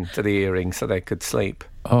twine to the earring so they could sleep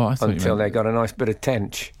Oh, I thought until you they meant... got a nice bit of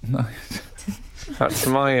tench. Nice. That's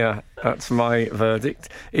my verdict.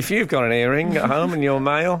 If you've got an earring at home and you're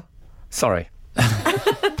male, sorry.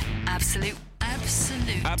 Absolute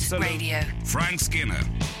Radio. Frank Skinner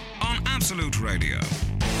on Absolute Radio.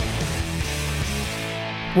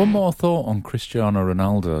 One more thought on Cristiano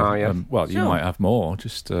Ronaldo. Oh, yeah. Well, you Sure. might have more.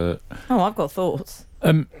 Just Oh, I've got thoughts.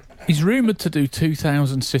 he's rumoured to do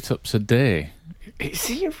 2,000 sit-ups a day. Is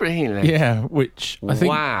he really? Yeah, which I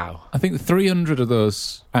think... Wow. I think 300 of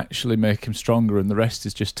those actually make him stronger and the rest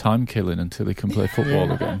is just time killing until he can play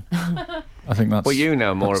football again. I think that's... Well, you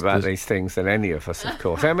know more that's about the- these things than any of us, of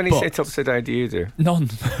course. How many But- sit-ups a day do you do? None.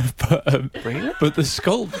 But, Really? but the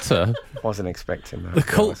sculptor... Wasn't expecting that.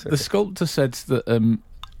 The sculptor said that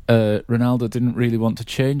Ronaldo didn't really want to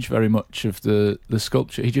change very much of the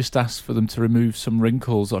sculpture. He just asked for them to remove some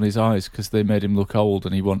wrinkles on his eyes because they made him look old,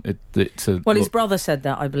 and he wanted it to. Well, his look... brother said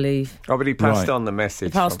that, I believe. Oh, but he passed Right. on the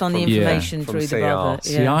message. He passed on the from- information from through the CR. brother.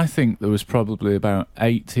 See, I think there was probably about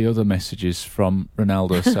 80 other messages from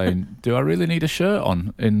Ronaldo saying, "Do I really need a shirt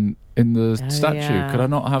on in the statue? yeah. Could I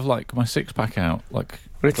not have like my six-pack out?" Like,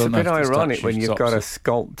 But it's I a don't know bit if the ironic statue when you've stops got a it.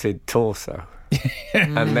 sculpted torso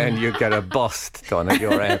and then you get a bust done at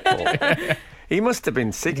your airport. He must have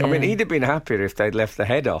been sick. I mean, Yeah. he'd have been happier if they'd left the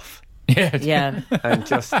head off Yeah, Yeah. and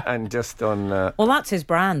just done. Well, that's his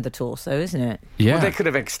brand, the torso, isn't it? yeah. Well, they could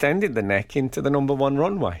have extended the neck into the number 1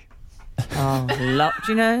 runway. Oh,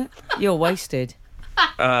 do you know? You're wasted.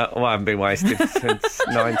 Well, I haven't been wasted since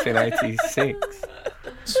 1986.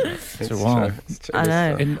 It's a while. I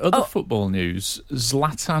know. In other football news,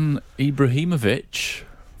 Zlatan Ibrahimovic,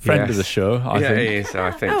 friend of the show, I yeah, think. he is,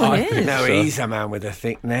 I think. Oh, he I think is. No, so. he's a man with a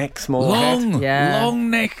thick neck, small head. Long, Yeah. long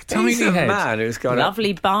neck, tiny He's a head. man who's got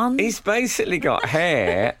Lovely bun. He's basically got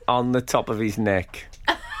hair on the top of his neck.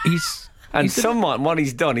 And He's a- someone, what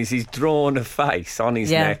he's done is he's drawn a face on his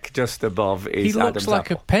Yeah. neck just above He his looks Adam's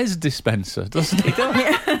like apple. a Pez dispenser, doesn't he? He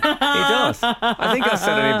does. I think I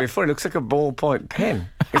said it before. He looks like a ballpoint pen.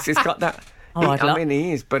 It's got that. Oh, I'd I love- mean,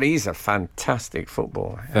 he is, but he's a fantastic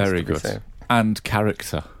footballer. has Very to be good. said. And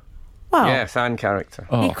character. Well, Yes, and character.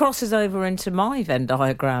 Oh, he crosses over into my Venn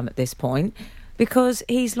diagram at this point because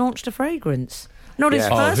he's launched a fragrance. Not his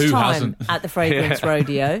Yes. Oh, first who time hasn't? at the fragrance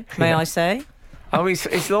rodeo, may I say. Oh,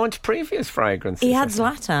 he's launched previous fragrances. He had I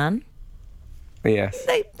think. Zlatan. Yes.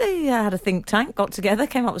 They had a think tank, got together,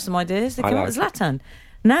 came up with some ideas. They I came up with Zlatan.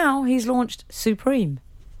 Now he's launched Supreme.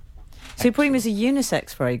 Supreme is a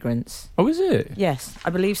unisex fragrance. oh, is it? Yes, I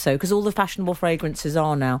believe so, because all the fashionable fragrances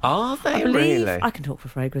are now. Are they I believe, really? I can talk for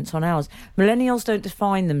fragrance on ours. Millennials don't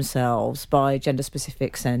define themselves by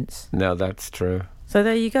gender-specific scents. No, that's true. So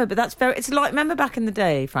there you go. But that's very... It's like, remember back in the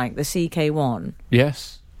day, Frank, the CK1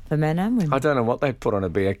 Yes. for men and women. I don't know what they put on a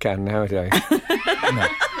beer can nowadays. No.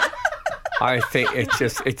 I think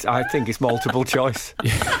I think it's multiple choice.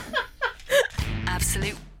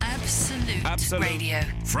 Absolute Radio.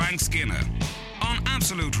 Frank Skinner on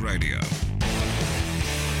Absolute Radio.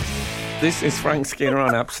 This is Frank Skinner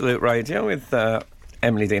on Absolute Radio with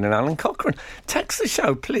Emily Dean and Alan Cochrane. Text the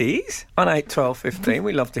show, please, on 8 12 15.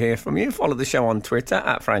 We'd love to hear from you. Follow the show on Twitter,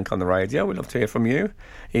 at Frank on the Radio. We'd love to hear from you.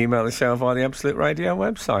 Email the show via the Absolute Radio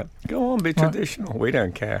website. Go on, be traditional. We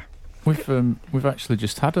don't care. We've actually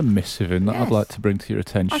just had a missive in that I'd Yes. like to bring to your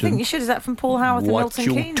attention. I think you should. Is that from Paul Howarth and What Milton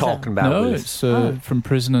you Keynes? talking about? No, Willis? it's from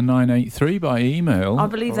Prisoner 983 by email. I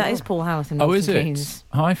believe that is Paul Howarth and Oh, Milton is it? Keynes.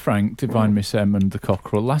 Hi, Frank, Divine Miss M and the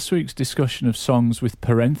Cockerel. Last week's discussion of songs with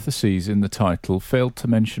parentheses in the title failed to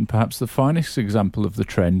mention perhaps the finest example of the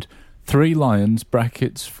trend. 3 Lions,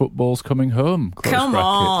 brackets, football's coming home, close Come brackets.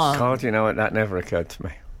 on. God, you know what? That never occurred to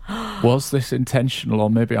me. Was this intentional, or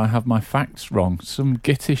maybe I have my facts wrong? Some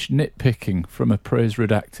gittish nitpicking from a praise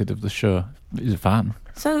redacted of the show. He's a fan.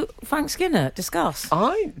 So, Frank Skinner, discuss.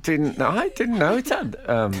 I didn't know it had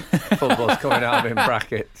football's coming out in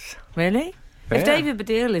brackets. Really? Yeah. If David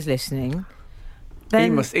Baddiel is listening,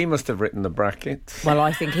 then... He must have written the brackets. Well,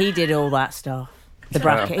 I think he did all that stuff. The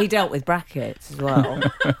bracket. He dealt with brackets as well,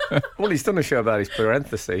 Well, he's done a show about his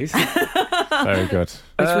parentheses. Very good.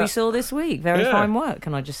 which we saw this week. Very yeah. fine work,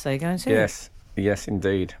 can I just say? Go and see it. Yes,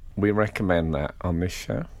 indeed. We recommend that on this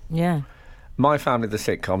show. Yeah. My Family, the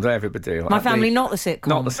sitcom. Everybody. My Family, not the sitcom.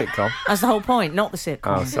 Not the sitcom. That's the whole point, not the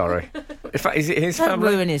sitcom. Oh, sorry. In fact, is it his Don't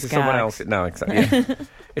family? ruin his Is it someone gags. else? No, exactly.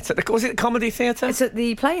 Yeah. Was it a comedy theatre? It's at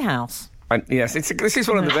the Playhouse. And yes, this is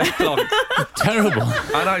one of the best blogs. Terrible.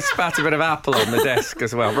 And I spat a bit of apple on the desk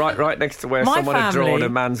as well, right next to where My someone had drawn Family- a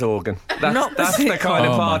man's organ. Not the That's the kind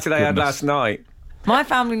of sitcom. party Oh, my they had goodness. last night. My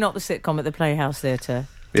Family, not the sitcom at the Playhouse Theatre.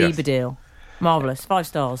 Yes. Dee Baddiel. Marvellous. 5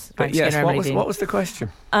 stars. But Thanks, yes, Skinner, Emily Dean. what was the question?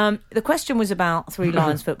 The question was about 3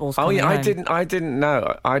 Lions football's Oh coming yeah, home. I didn't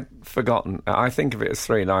know. I'd forgotten. I think of it as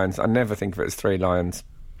 3 Lions. I never think of it as 3 Lions.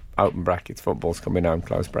 Open brackets, football's coming home,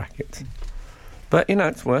 close brackets. But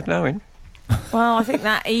it's worth knowing. Well, I think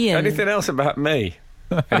that Ian... Anything else about me?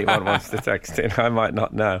 Anyone wants to text in? I might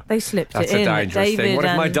not know. They slipped That's it a in. dangerous David thing. What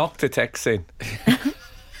if my and- doctor texts in?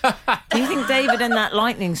 Do you think David and that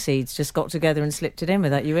lightning seeds just got together and slipped it in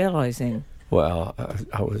without you realising? Well,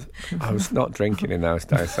 I was not drinking in those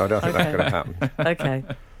days, so I don't think that Okay. could have happened. Okay.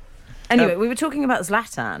 Anyway, we were talking about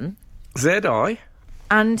Zlatan ZI?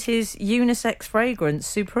 and his unisex fragrance,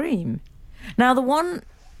 Supreme. Now, the one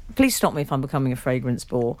please stop me if I'm becoming a fragrance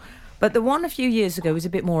bore, but the one a few years ago was a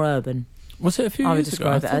bit more urban. Was it a few I would years ago?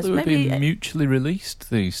 I describe it thought as they were maybe- being mutually released,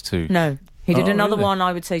 these two. No, he did Oh, another really? one,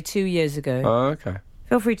 I would say 2 years ago. Oh, okay.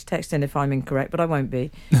 Feel free to text in if I'm incorrect, but I won't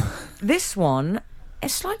be. This one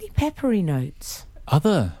has slightly peppery notes.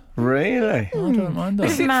 Other? Really? I don't mind that.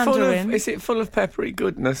 Is it, Mandarin. is it full of peppery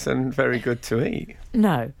goodness and very good to eat?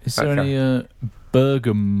 No, Is there Okay. any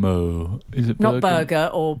bergamot? Is it not burger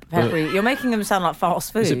or peppery. You're making them sound like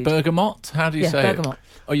fast food. Is it bergamot? How do you Yeah, say bergamot. it?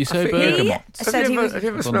 Oh, you say I think- bergamot. Said he was Have you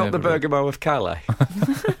ever Well, smelled the never. bergamot of Calais?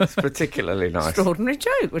 It's particularly nice. extraordinary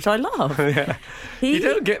joke, which I love. Yeah. He, You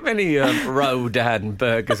don't get many Rodan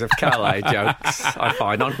burgers of Calais jokes, I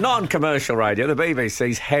find. Not on commercial radio. The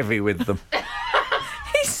BBC's heavy with them.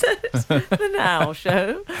 he said, the Now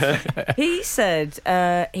Show, he said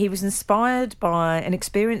he was inspired by an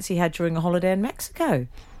experience he had during a holiday in Mexico.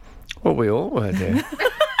 Well, we all were, dear.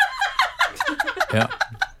 Yeah.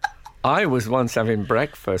 I was once having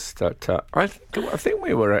breakfast at, I think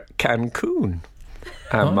we were at Cancun,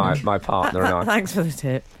 and my partner and I. Thanks for the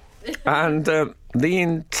tip. And the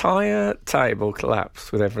entire table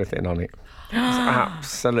collapsed with everything on it. It was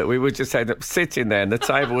absolutely. We were just ended up sitting there, and the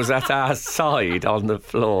table was at our side on the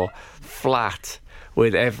floor, flat,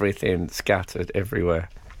 with everything scattered everywhere.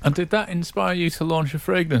 And did that inspire you to launch a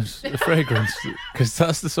fragrance? Because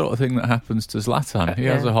that's the sort of thing that happens to Zlatan. He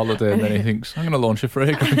has a holiday and then he thinks, I'm going to launch a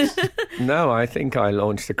fragrance. No, I think I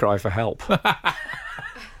launched a cry for help.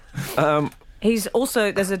 He's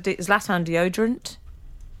also, there's a Zlatan deodorant.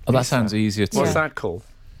 Oh, that sounds easier to... What's that called?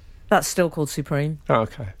 That's still called Supreme. Oh,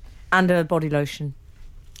 okay. And a body lotion.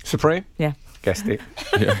 Supreme? Yeah. Guessed it.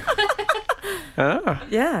 Yeah.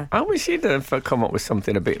 Yeah. I wish he'd have come up with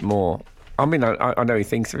something a bit more. I mean, I know he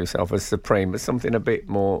thinks of himself as supreme, but something a bit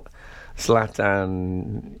more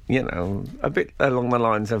Zlatan, a bit along the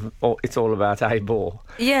lines of it's all about a ball.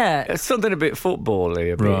 Yeah. Something a bit football-y,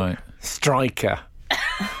 a bit Right. striker.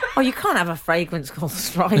 Oh, you can't have a fragrance called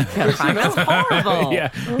Striker, Frank. That's horrible. Yeah.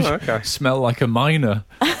 Oh, okay. Smell like a miner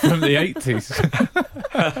from the 80s.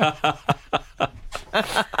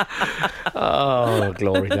 Oh,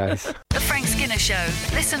 glory days. The Frank Skinner Show.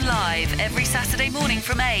 Listen live every Saturday morning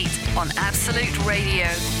from 8 on Absolute Radio.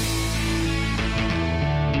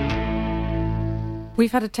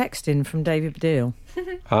 We've had a text in from David Baddiel.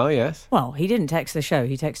 Oh, yes. Well, he didn't text the show.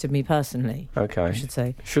 He texted me personally, Okay. I should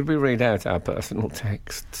say. Should we read out our personal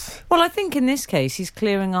texts? Well, I think in this case he's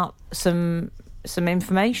clearing up some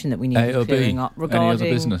information that we need A or clearing B? up regarding... Any other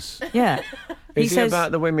business? Yeah. Is he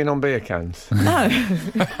about the women on beer cans? No.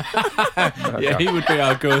 Yeah, he would be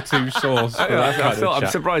our go-to source for that kind of I'm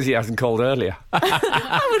chat. surprised he hasn't called earlier.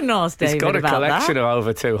 I wouldn't ask David He's got a about collection that. of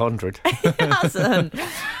over 200. He hasn't.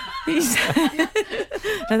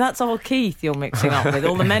 No, that's old Keith you're mixing up with,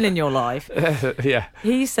 all the men in your life. Yeah.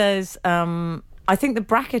 He says, I think the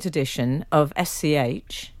bracket edition of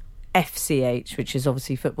FCH, which is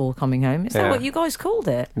obviously football coming home, is that Yeah. what you guys called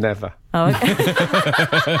it? Never. Oh, okay.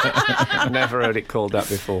 Never heard it called that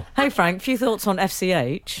before. Hey, Frank, few thoughts on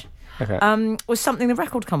FCH. Okay. Was something the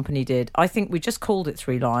record company did. I think we just called it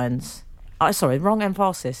Three Lions. Sorry, wrong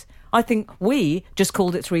emphasis. I think we just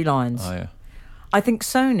called it Three Lions. Oh, yeah. I think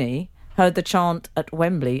Sony heard the chant at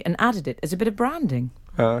Wembley and added it as a bit of branding.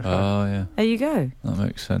 Okay. Oh, yeah. There you go. That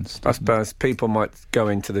makes sense. I suppose people might go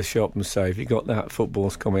into the shop and say, have you got that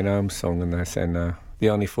Football's Coming Home song? And they say, no. The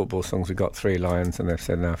only football songs have got Three Lions, and they've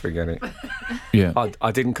said, no, forget it. Yeah,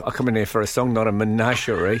 I come in here for a song, not a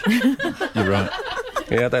menagerie. you're right.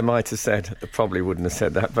 Yeah, they might have said, they probably wouldn't have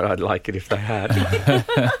said that, but I'd like it if they had.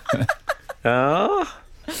 Oh,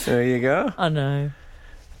 there you go. I know.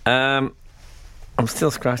 I'm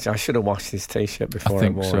still scratching. I should have washed this T-shirt before I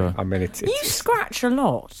think wore so. it. I mean, You scratch a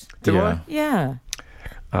lot. Do Yeah. Yeah.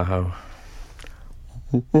 Oh.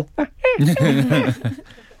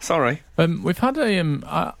 Sorry. We've had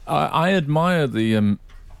a... I admire the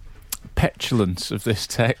petulance of this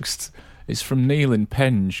text. It's from Neil in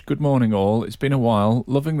Penge. Good morning, all. It's been a while.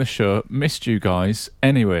 Loving the show. Missed you guys.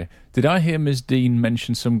 Anyway, did I hear Ms. Dean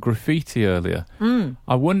mention some graffiti earlier?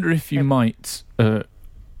 I wonder if you might,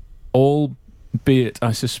 albeit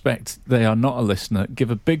I suspect they are not a listener, give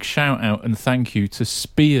a big shout out and thank you to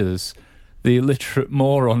Spears, the illiterate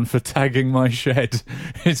moron, for tagging my shed.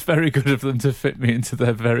 It's very good of them to fit me into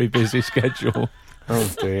their very busy schedule.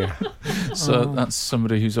 Oh, dear. So that's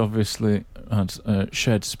somebody who's obviously had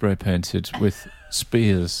shed spray painted with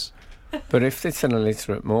Spears. But if it's an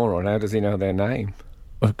illiterate moron, how does he know their name?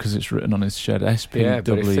 Because it's written on his shed, But if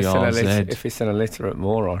SPWRZ. it's an illiterate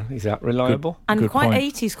moron, is that reliable? And Good quite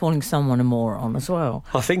point. 80s calling someone a moron as well.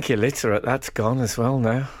 I think illiterate, that's gone as well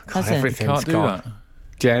now. God, Has it? everything's Can't do gone. that.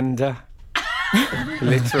 Gender.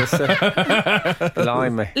 Literacy.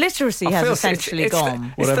 Blimey. Literacy I has feel essentially it's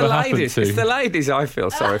gone. It's the Whatever happened ladies. to? It's the ladies I feel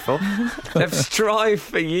sorry for. They've strived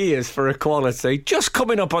for years for equality, just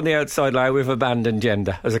coming up on the outside layer with abandoned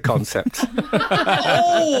gender as a concept.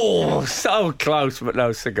 Oh, so close, but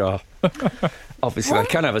no cigar. Obviously, they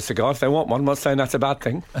can have a cigar if they want one. I'm not saying that's a bad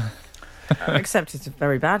thing. Except it's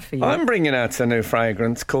very bad for you. I'm bringing out a new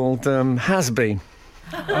fragrance called Has Been.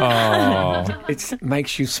 Oh, It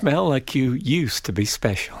makes you smell like you used to be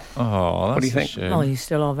special. oh, that's What do you a think? shame. Oh, you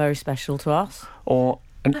still are very special to us.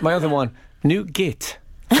 And my other one, New Git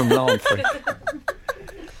from Laundry.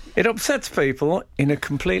 It upsets people in a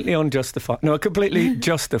completely completely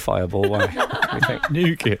justifiable way. I think.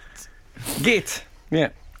 New kit. Git, yeah.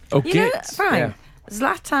 Oh, You know, git. Frank, Yeah.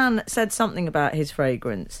 Zlatan said something about his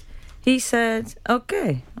fragrance. He said,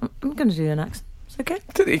 OK, I'm going to do an accent. It's OK?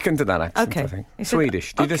 You can do that accent, Okay. I think. He said,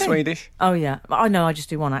 Swedish. Do you do okay. Swedish? Oh, yeah. I know, I just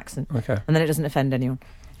do one accent. Okay. And then it doesn't offend anyone.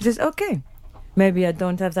 He says, OK, maybe I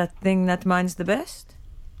don't have that thing that mine's the best.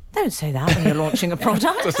 Don't say that when you're launching a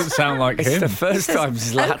product. Doesn't sound like It's him. the first time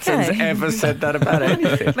Zlatan's okay. ever said that about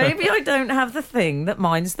anything. Maybe I don't have the thing that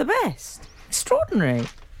mine's the best. Extraordinary.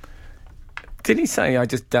 Did he say I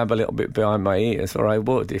just dab a little bit behind my ears, or I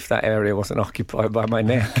would if that area wasn't occupied by my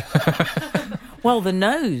neck? Well, the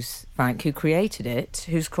nose, Frank, who created it,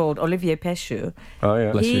 who's called Olivier Pecheux, Oh,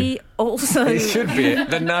 yeah. Bless he also... It should be.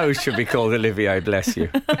 The nose should be called Olivier, bless you.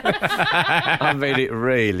 I mean, it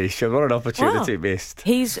really should. What an opportunity Wow. missed.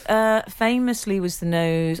 He's famously was the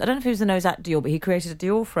nose... I don't know if he was the nose at Dior, but he created a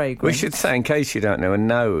Dior fragrance. We should say, in case you don't know, a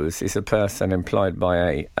nose is a person employed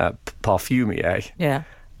by a parfumier. Yeah.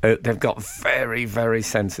 They've got very, very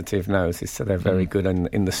sensitive noses, so they're very good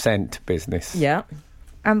in the scent business. Yeah.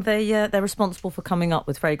 And they're responsible for coming up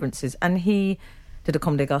with fragrances. And he did a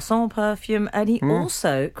Comme des Garçons perfume, and he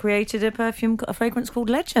also created a fragrance called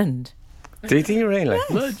Legend. Did he really?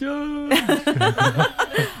 Legend.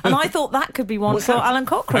 And I thought that could be one Was for that Alan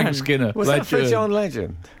Cochrane. Frank Skinner. Was that for Legend. John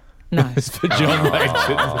Legend? No, It's for John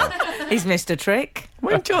Legend. he's missed a trick.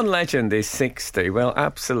 When John Legend is 60, well,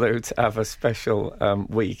 Absolute have a special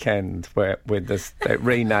weekend where they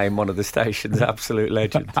rename one of the stations Absolute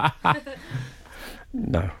Legend.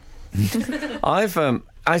 No. I've,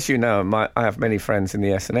 as you know, I have many friends in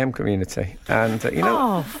the S&M community, and you know,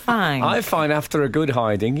 Oh, fine. I find after a good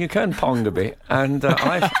hiding you can pong a bit, and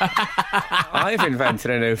I've invented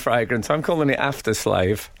a new fragrance. I'm calling it After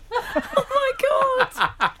Slave. Oh, my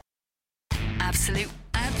God.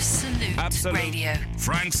 Absolute Radio.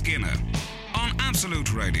 Frank Skinner on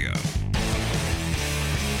Absolute Radio.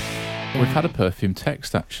 We've had a perfume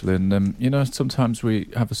text, actually, and, you know, sometimes we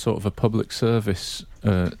have a sort of a public service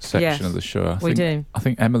section Yes, of the show. we do. I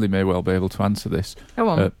think Emily may well be able to answer this. Go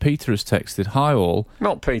on. Peter has texted, "Hi all."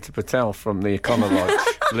 Not Peter Patel from the Econo Lodge,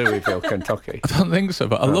 Louisville, Kentucky. I don't think so,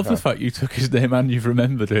 but I love the fact you took his name and you've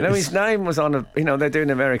remembered it. No, his name was on they're doing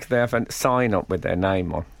America, they have a sign up with their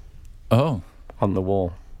name Oh, on the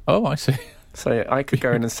wall. I see. So I could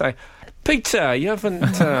go in and say, Peter, you haven't...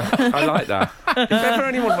 I like that. If ever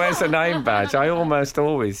anyone wears a name badge, I almost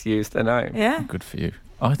always use the name. Yeah. Good for you.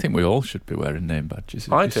 I think we all should be wearing name badges.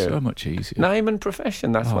 It'd I be do. so much easier. Name and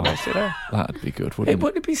profession, that's what I should have. That'd be good, wouldn't It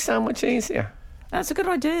would be so much easier. That's a good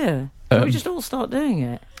idea. Should we just all start doing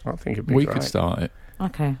it? I think it'd be We great. could start it.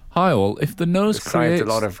 Okay. Hi all. If the nose It creates... saved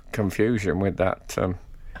a lot of confusion with that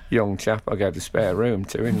young chap I gave the spare room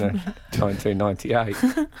to in 1998.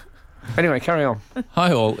 Anyway, carry on.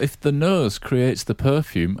 Hi all. If the nose creates the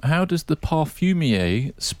perfume, how does the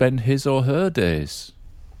parfumier spend his or her days?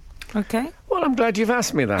 Okay. Well, I'm glad you've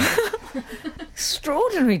asked me that.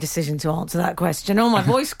 Extraordinary decision to answer that question. Oh, my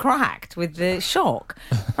voice cracked with the shock.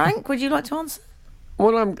 Frank, would you like to answer?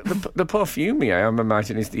 Well, the parfumier, I'm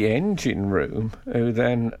imagining, is the engine room, who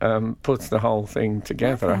then puts the whole thing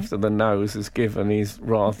together after the nose has given his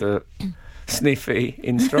rather sniffy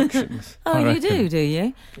instructions. Oh, I you reckon. do you? Do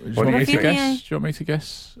you What want do me you to think? guess? Do you want me to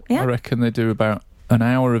guess? Yeah. I reckon they do about an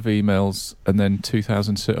hour of emails and then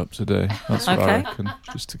 2,000 sit-ups a day. That's what I Okay. reckon,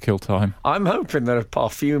 just to kill time. I'm hoping that a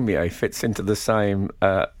parfumier fits into the same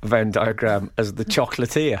Venn diagram as the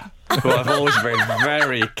chocolatier, who I've always been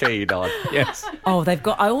very keen on. Yes. Oh, they've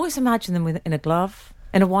got... I always imagine them in a glove,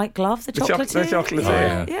 in a white glove, the The choc- chocolatier. the chocolatier. Oh,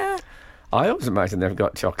 yeah. Yeah. I always imagine they've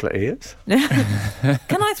got chocolate ears.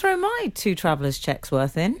 Can I throw my 2 travellers' checks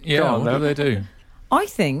worth in? Yeah, Go on, what do then. they do? I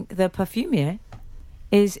think the perfumier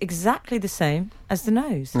is exactly the same as the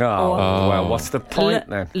nose. Oh, well, what's the point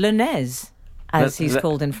then? Le nez, as Le- he's le-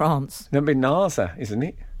 called in France. That'd be Nasa, isn't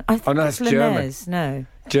it? I think Oh, no, it's it's Le German. nez. No.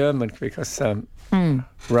 German, because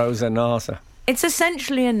Rosa Nasa. It's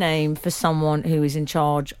essentially a name for someone who is in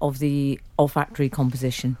charge of the olfactory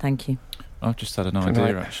composition. Thank you. I've just had an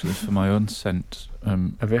idea actually for my own scent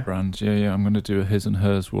Have you? brand. Yeah. I'm going to do a his and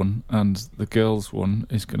hers one, and the girls' one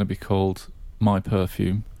is going to be called My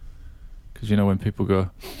Perfume. Because you know when people go,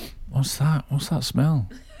 "What's that? What's that smell?"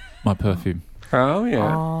 My perfume. Oh,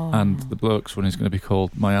 yeah. Oh. And the blokes' one is going to be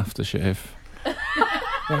called My Aftershave.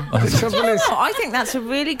 The trouble is, I think that's a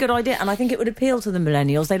really good idea, and I think it would appeal to the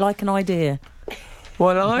millennials. They like an idea.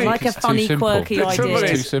 well, Like a It's too funny, simple. quirky The trouble idea.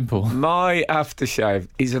 It's too is- simple. my aftershave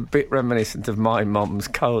is a bit reminiscent of my mum's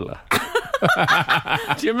cola.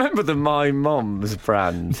 Do you remember the My Mum's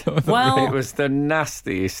brand? Well, It was the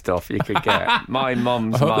nastiest stuff you could get. My I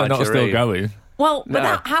Mum's hope they're not still margarine. going. well, but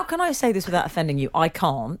No. how can I say this without offending you? I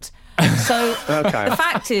can't. So Okay. the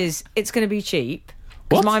fact is, it's going to be cheap.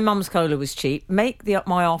 What? Because my mum's cola was cheap. Make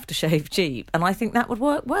my aftershave cheap, and I think that would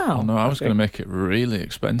work well. Oh no, I was going to make it really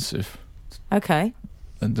expensive Okay.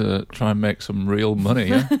 and try and make some real money.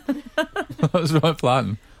 Yeah? That was my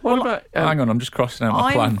plan. What about... Hang on, I'm just crossing out my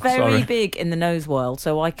I'm plan. very Sorry. big in the nose world,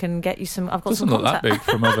 so I can get you some. I've got Doesn't some look that contacts.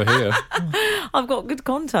 big from over here. I've got good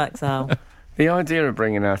contacts, Al. The idea of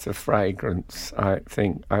bringing out a fragrance, I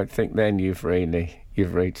think then you've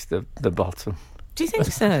reached the bottom. Do you think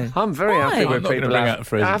so? I'm very Why? happy I'm with not gonna people bring out a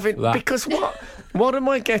fragrance for that. because what am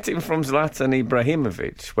I getting from Zlatan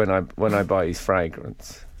Ibrahimovic when I buy his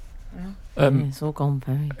fragrance? It's all gone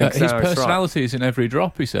very. His No, it's right. personality is in every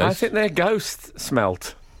drop, he says. I think they're ghost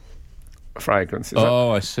smelt fragrances.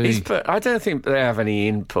 Oh, I see. I don't think they have any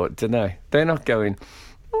input, do they? They're not going,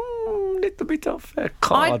 little bit of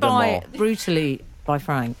cardamom. I'd buy Brutally by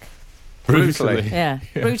Frank. Brutally. Yeah,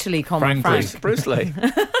 Brutally, comma Frankly. Frank. Bruce Lee.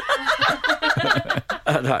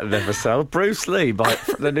 That'd never sell. Bruce Lee by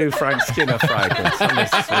the new Frank Skinner fragrance.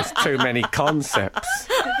 Unless there's too many concepts.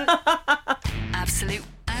 Absolute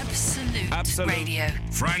Radio.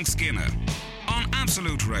 Frank Skinner on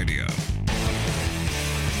Absolute Radio.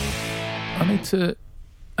 I need to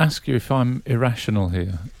ask you if I'm irrational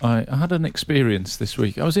here. I had an experience this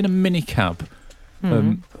week. I was in a minicab.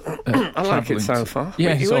 I like it so far. Yeah,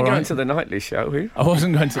 you it's weren't all going right. to the nightly show, were you? I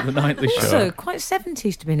wasn't going to the nightly show. Also, quite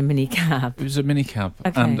 70s to be in a minicab. It was a minicab.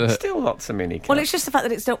 Okay. And, Still lots of minicabs. Well, it's just the fact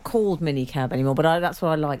that it's not called minicab anymore, but that's what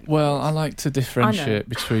I like. well, I like to differentiate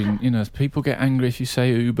between, people get angry if you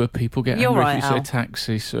say Uber, people get You're angry right, if you say Al.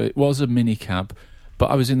 taxi. So it was a minicab,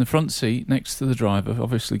 but I was in the front seat next to the driver,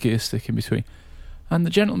 obviously gear stick in between. And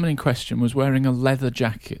the gentleman in question was wearing a leather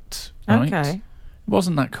jacket, right? Okay. It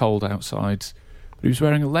wasn't that cold outside. But he was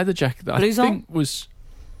wearing a leather jacket that Blouson? I think was...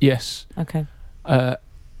 Yes. Okay. I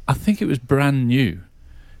think it was brand new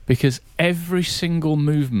because every single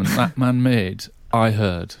movement that man made, I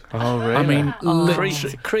heard. Oh, really? I mean,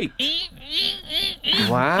 literally... Creep.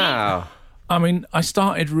 Wow. I mean, I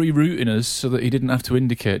started rerouting us so that he didn't have to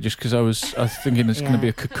indicate just because I was thinking there's going to be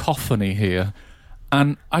a cacophony here.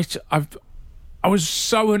 And I was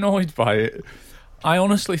so annoyed by it. I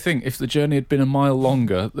honestly think if the journey had been a mile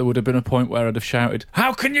longer, there would have been a point where I'd have shouted,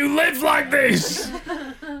 "How can you live like this?"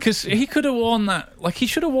 Because he could have worn that, like he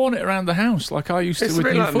should have worn it around the house, like I used It's to a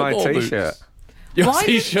with bit new like my football T-shirt. boots. Your Why did-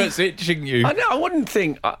 T-shirt's itching you. I wouldn't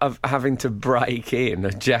think of having to break in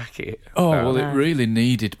a jacket. Oh, well, No. it really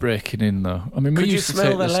needed breaking in, though. I mean, we Could you used to smell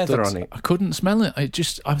take the leather studs- on it? I couldn't smell it.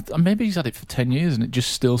 Maybe he's had it for 10 years and it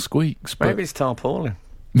just still squeaks. But Maybe it's tarpaulin.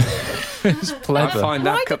 it's I pleather. find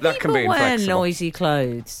Why that do can people be wear inflexible. noisy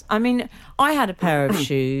clothes? I mean, I had a pair of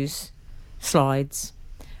shoes, slides.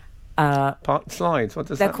 Slides, what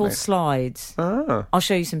does They're that called mean? slides. Ah. I'll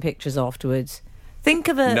show you some pictures afterwards. Think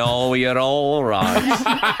of a... No, you're all right.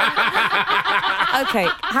 Okay,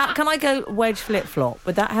 can I go wedge flip-flop?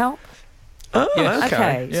 Would that help? Oh, Yes.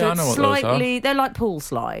 okay. Yeah, so I it's know what those are. slightly... They're like pool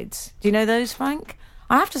slides. Do you know those, Frank?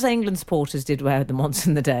 I have to say England supporters did wear them once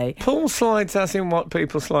in the day. Pool slides as in what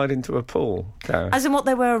people slide into a pool? Go. As in what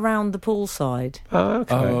they were around the pool side. Oh,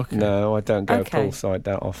 okay. Oh, okay. No, I don't go Okay. poolside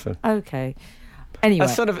that often. Okay. Anyway.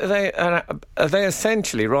 Are they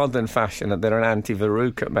essentially, rather than fashion, they're an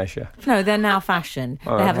anti-verruca measure? No, they're now fashion.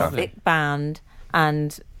 Oh, they have a okay. thick band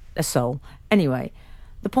and a sole. Anyway,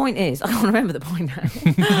 the point is, I can't remember the point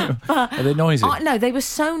now. Are they noisy? No, they were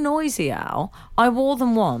so noisy, Al. I wore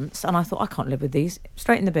them once and I thought, I can't live with these.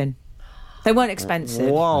 Straight in the bin. They weren't expensive.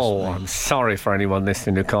 Whoa, I'm sorry for anyone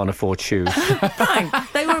listening who can't afford shoes. Frank,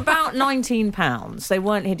 they were about £19. They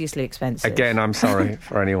weren't hideously expensive. Again, I'm sorry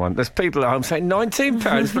for anyone. There's people at home saying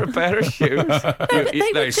 £19 for a pair of shoes.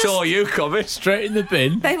 they They were saw just- you coming. Straight in the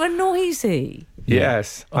bin. They were noisy.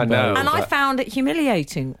 Yes, I know. And I but- found it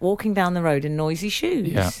humiliating walking down the road in noisy shoes.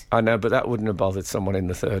 Yeah. I know, but that wouldn't have bothered someone in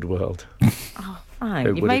the third world. Frank,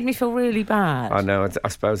 Who you would made it- me feel really bad. I know. I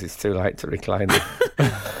suppose it's too late to reclaim them.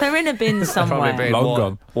 They're in a bin Probably somewhere. being Long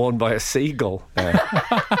gone. worn by a seagull. Yeah.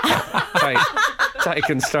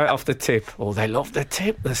 taken straight off the tip. Oh, they love the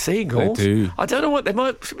tip, the seagulls. They do. I don't know what they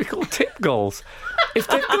should be called, tip gulls. If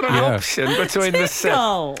they've got an option between the sea,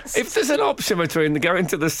 if there's an option between going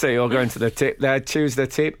to the sea or going to the tip, they'd choose the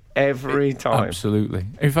tip every time. Absolutely.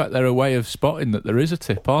 In fact, they're a way of spotting that there is a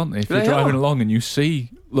tip, aren't they? If you're driving along and you see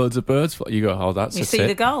loads of birds, you go, oh, that's a tip. You see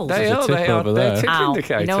the gulls. They are. They're tip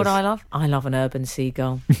indicators. You know what I love? I love an urban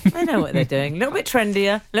seagull. They know what they're doing. A little bit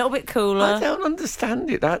trendier, a little bit cooler. I don't understand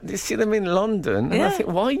it. You see them in London, and I think,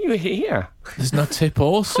 why are you here? There's no tip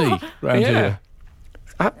or sea round here.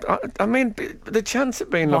 I mean, the chance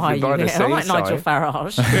of being lovely by the seaside. I like Nigel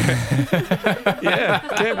Farage.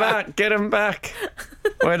 Yeah, get them back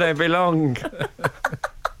where they belong.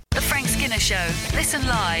 The Frank Skinner Show. Listen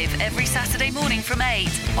live every Saturday morning from 8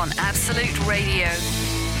 on Absolute Radio.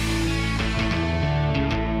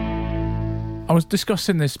 I was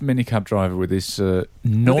discussing this minicab driver with his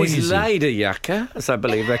noisy... His Lederjacke, as I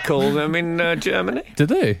believe they call them in Germany. Do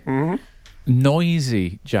they? Mm-hmm.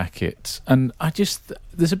 Noisy jackets. And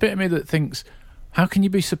there's a bit of me that thinks, how can you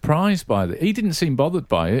be surprised by that? He didn't seem bothered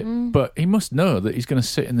by it, but he must know that he's going to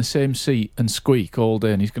sit in the same seat and squeak all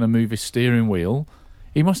day, and he's going to move his steering wheel.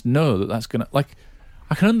 He must know that that's going to...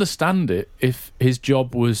 I can understand it if his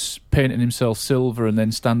job was painting himself silver and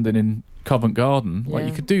then standing in Covent Garden. Yeah.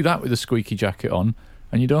 You could do that with a squeaky jacket on,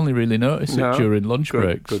 and you'd only really notice it during lunch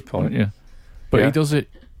breaks. Good point. Yeah. But he does it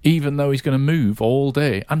even though he's going to move all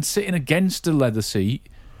day and sitting against a leather seat,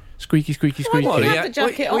 squeaky, squeaky, squeaky. Why did he have the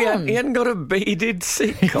jacket on? He hadn't got a beaded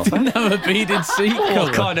seat cover. Didn't have a beaded seat cover.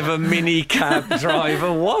 What kind of a mini cab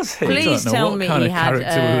driver was he? Please tell me kind he of had.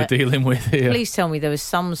 character we were dealing with here. Please tell me there was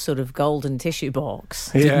some sort of golden tissue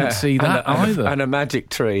box. Didn't see that either. And a magic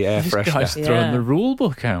tree air This freshener. guy's throwing the rule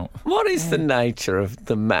book out. What is the nature of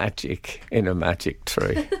the magic in a magic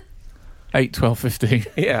tree? 8, 12, 15.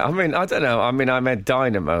 Yeah, I mean, I don't know. I mean, I met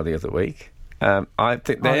Dynamo the other week. I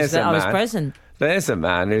think there's a man. I was present. There's a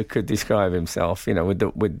man who could describe himself,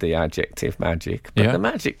 with the adjective magic. But the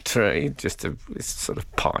magic tree, it's sort of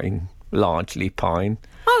pine, largely pine.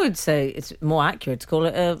 I would say it's more accurate to call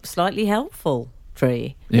it a slightly helpful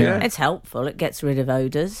tree. Yeah. It's helpful. It gets rid of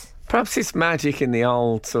odours. Perhaps it's magic in the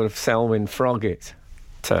old sort of Selwyn Froggatt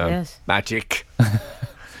term. Yes. Magic.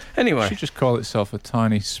 Anyway. It should just call itself a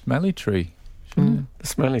tiny smelly tree. The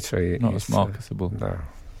smelly tree. Not as marketable.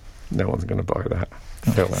 No one's going to buy that.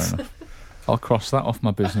 Fair enough. I'll cross that off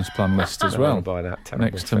my business plan list as well. Buy that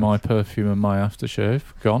next to my perfume and my aftershave.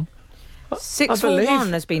 Gone.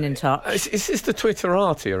 641 has been in touch. Is this the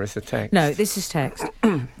Twitterati or is it text? No, this is text.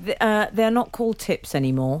 They're not called tips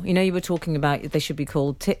anymore. You were talking about they should be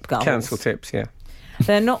called tip gulls. Cancel tips, yeah.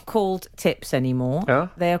 They're not called tips anymore. Yeah?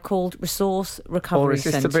 They are called resource recovery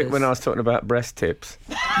centres. Or is this the bit when I was talking about breast tips?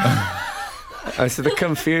 So the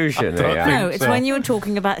confusion here. No, it's when you were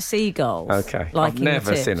talking about seagulls. Okay. I've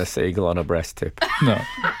never seen a seagull on a breast tip. No.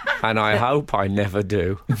 And I hope I never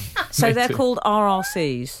do. So they're called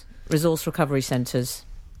RRCs, Resource Recovery Centres.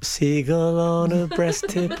 Seagull on a breast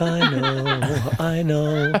tip, I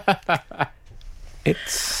know.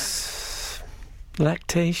 It's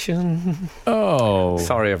lactation. Oh.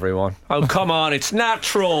 Sorry, everyone. Oh, come on, it's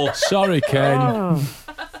natural. Sorry, Ken.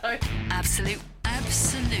 Absolute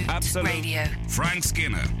Radio. Frank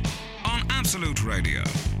Skinner on Absolute Radio.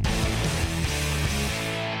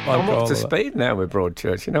 I'm up to speed now with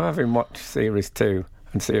Broadchurch. Having watched Series 2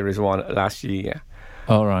 and Series 1 last year.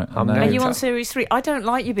 All right. Are you on Series 3? I don't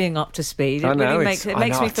like you being up to speed. It really makes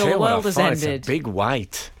me feel the world has ended. It's a big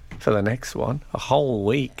wait for the next one. A whole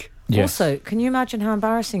week. Yes. Also, can you imagine how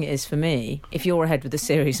embarrassing it is for me if you're ahead with the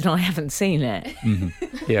series and I haven't seen it?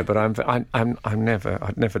 Mm-hmm. Yeah, but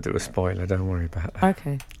I'd never do a spoiler. Don't worry about that.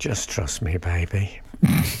 Okay. Just trust me, baby.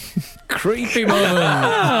 Creepy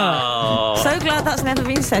moment. So glad that's never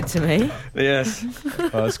been said to me. Yes.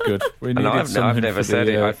 Oh, that's good. I've never said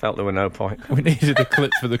it. I felt there were no point. We needed a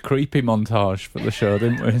clip for the creepy montage for the show,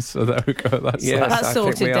 didn't we? So there we go. That's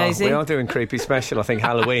sorted, Daisy. We are doing creepy special. I think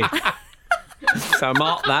Halloween. So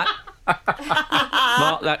mark that.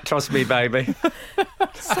 Mark that, trust me, baby.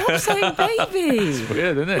 Stop saying baby. It's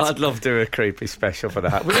weird, isn't it? I'd love to do a creepy special for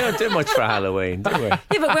that. We don't do much for Halloween, do we? Yeah,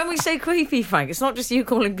 but when we say creepy, Frank, it's not just you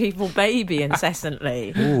calling people baby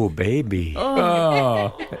incessantly. Ooh, baby.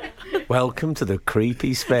 Oh. Welcome to the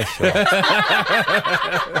creepy special.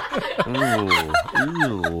 Ooh.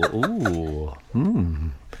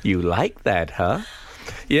 You like that, huh?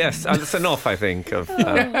 Yes, that's enough, I think. I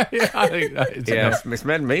think that is enough. It's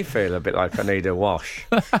made me feel a bit like I need a wash.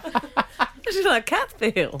 This is like cat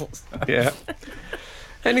feels. Yeah.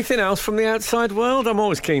 Anything else from the outside world? I'm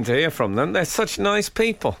always keen to hear from them. They're such nice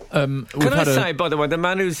people. We've Can I had say, by the way, the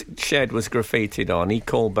man whose shed was graffitied on, he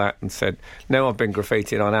called back and said, "No, I've been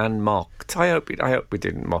graffitied on and mocked." I hope we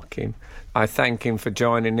didn't mock him. I thank him for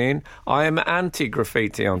joining in. I am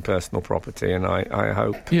anti-graffiti on personal property, and I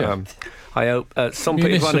hope some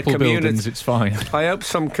people on a municipal community. buildings, it's fine. I hope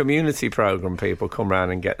some community programme people come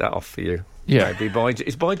round and get that off for you. Yeah. Maybe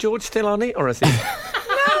is Boy George still on it, or is he?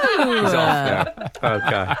 He's off now.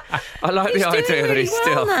 Okay. I like the idea doing that he's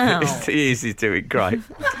really well now. he's doing great.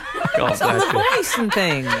 God It's on bless the him. voice and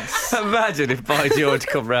things. Imagine if Boy George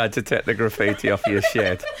come round to take the graffiti off your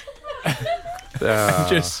shed. I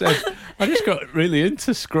just got really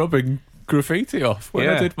into scrubbing graffiti off when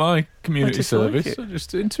I did my community just like service. it. I'm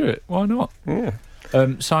just into it. Why not? Yeah.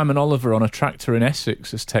 Simon Oliver on a tractor in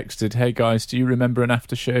Essex has texted, "Hey guys, do you remember an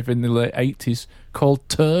aftershave in the late 80s called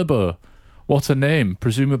Turbo? What a name.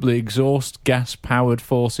 Presumably exhaust gas-powered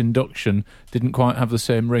force induction didn't quite have the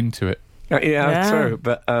same ring to it." Yeah, true,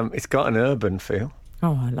 but it's got an urban feel.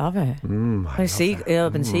 Oh, I love it.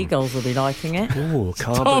 Urban seagulls will be liking it. Ooh,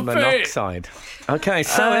 carbon Stop monoxide. Okay,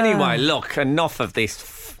 so anyway, look, enough of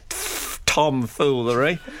this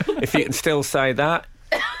tomfoolery, if you can still say that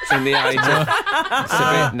in the age of... It's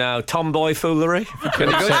a bit now, tomboy foolery.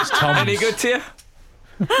 Any good to you?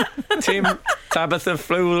 Tim, Tabitha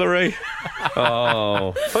foolery.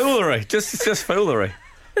 Oh, foolery, just foolery.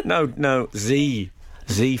 No, Z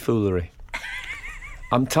foolery.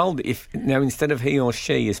 I'm told instead of he or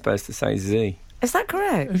she, you're supposed to say Z. Is that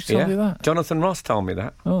correct? Who told you that? Jonathan Ross told me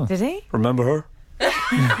that. Oh. Did he? Remember her?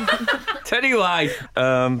 Anyway,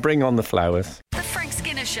 bring on the flowers. The Frank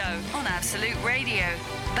Skinner Show on Absolute Radio.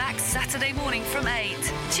 Back Saturday morning from 8.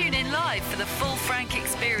 Tune in live for the full Frank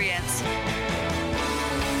experience.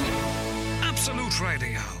 Absolute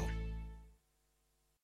Radio.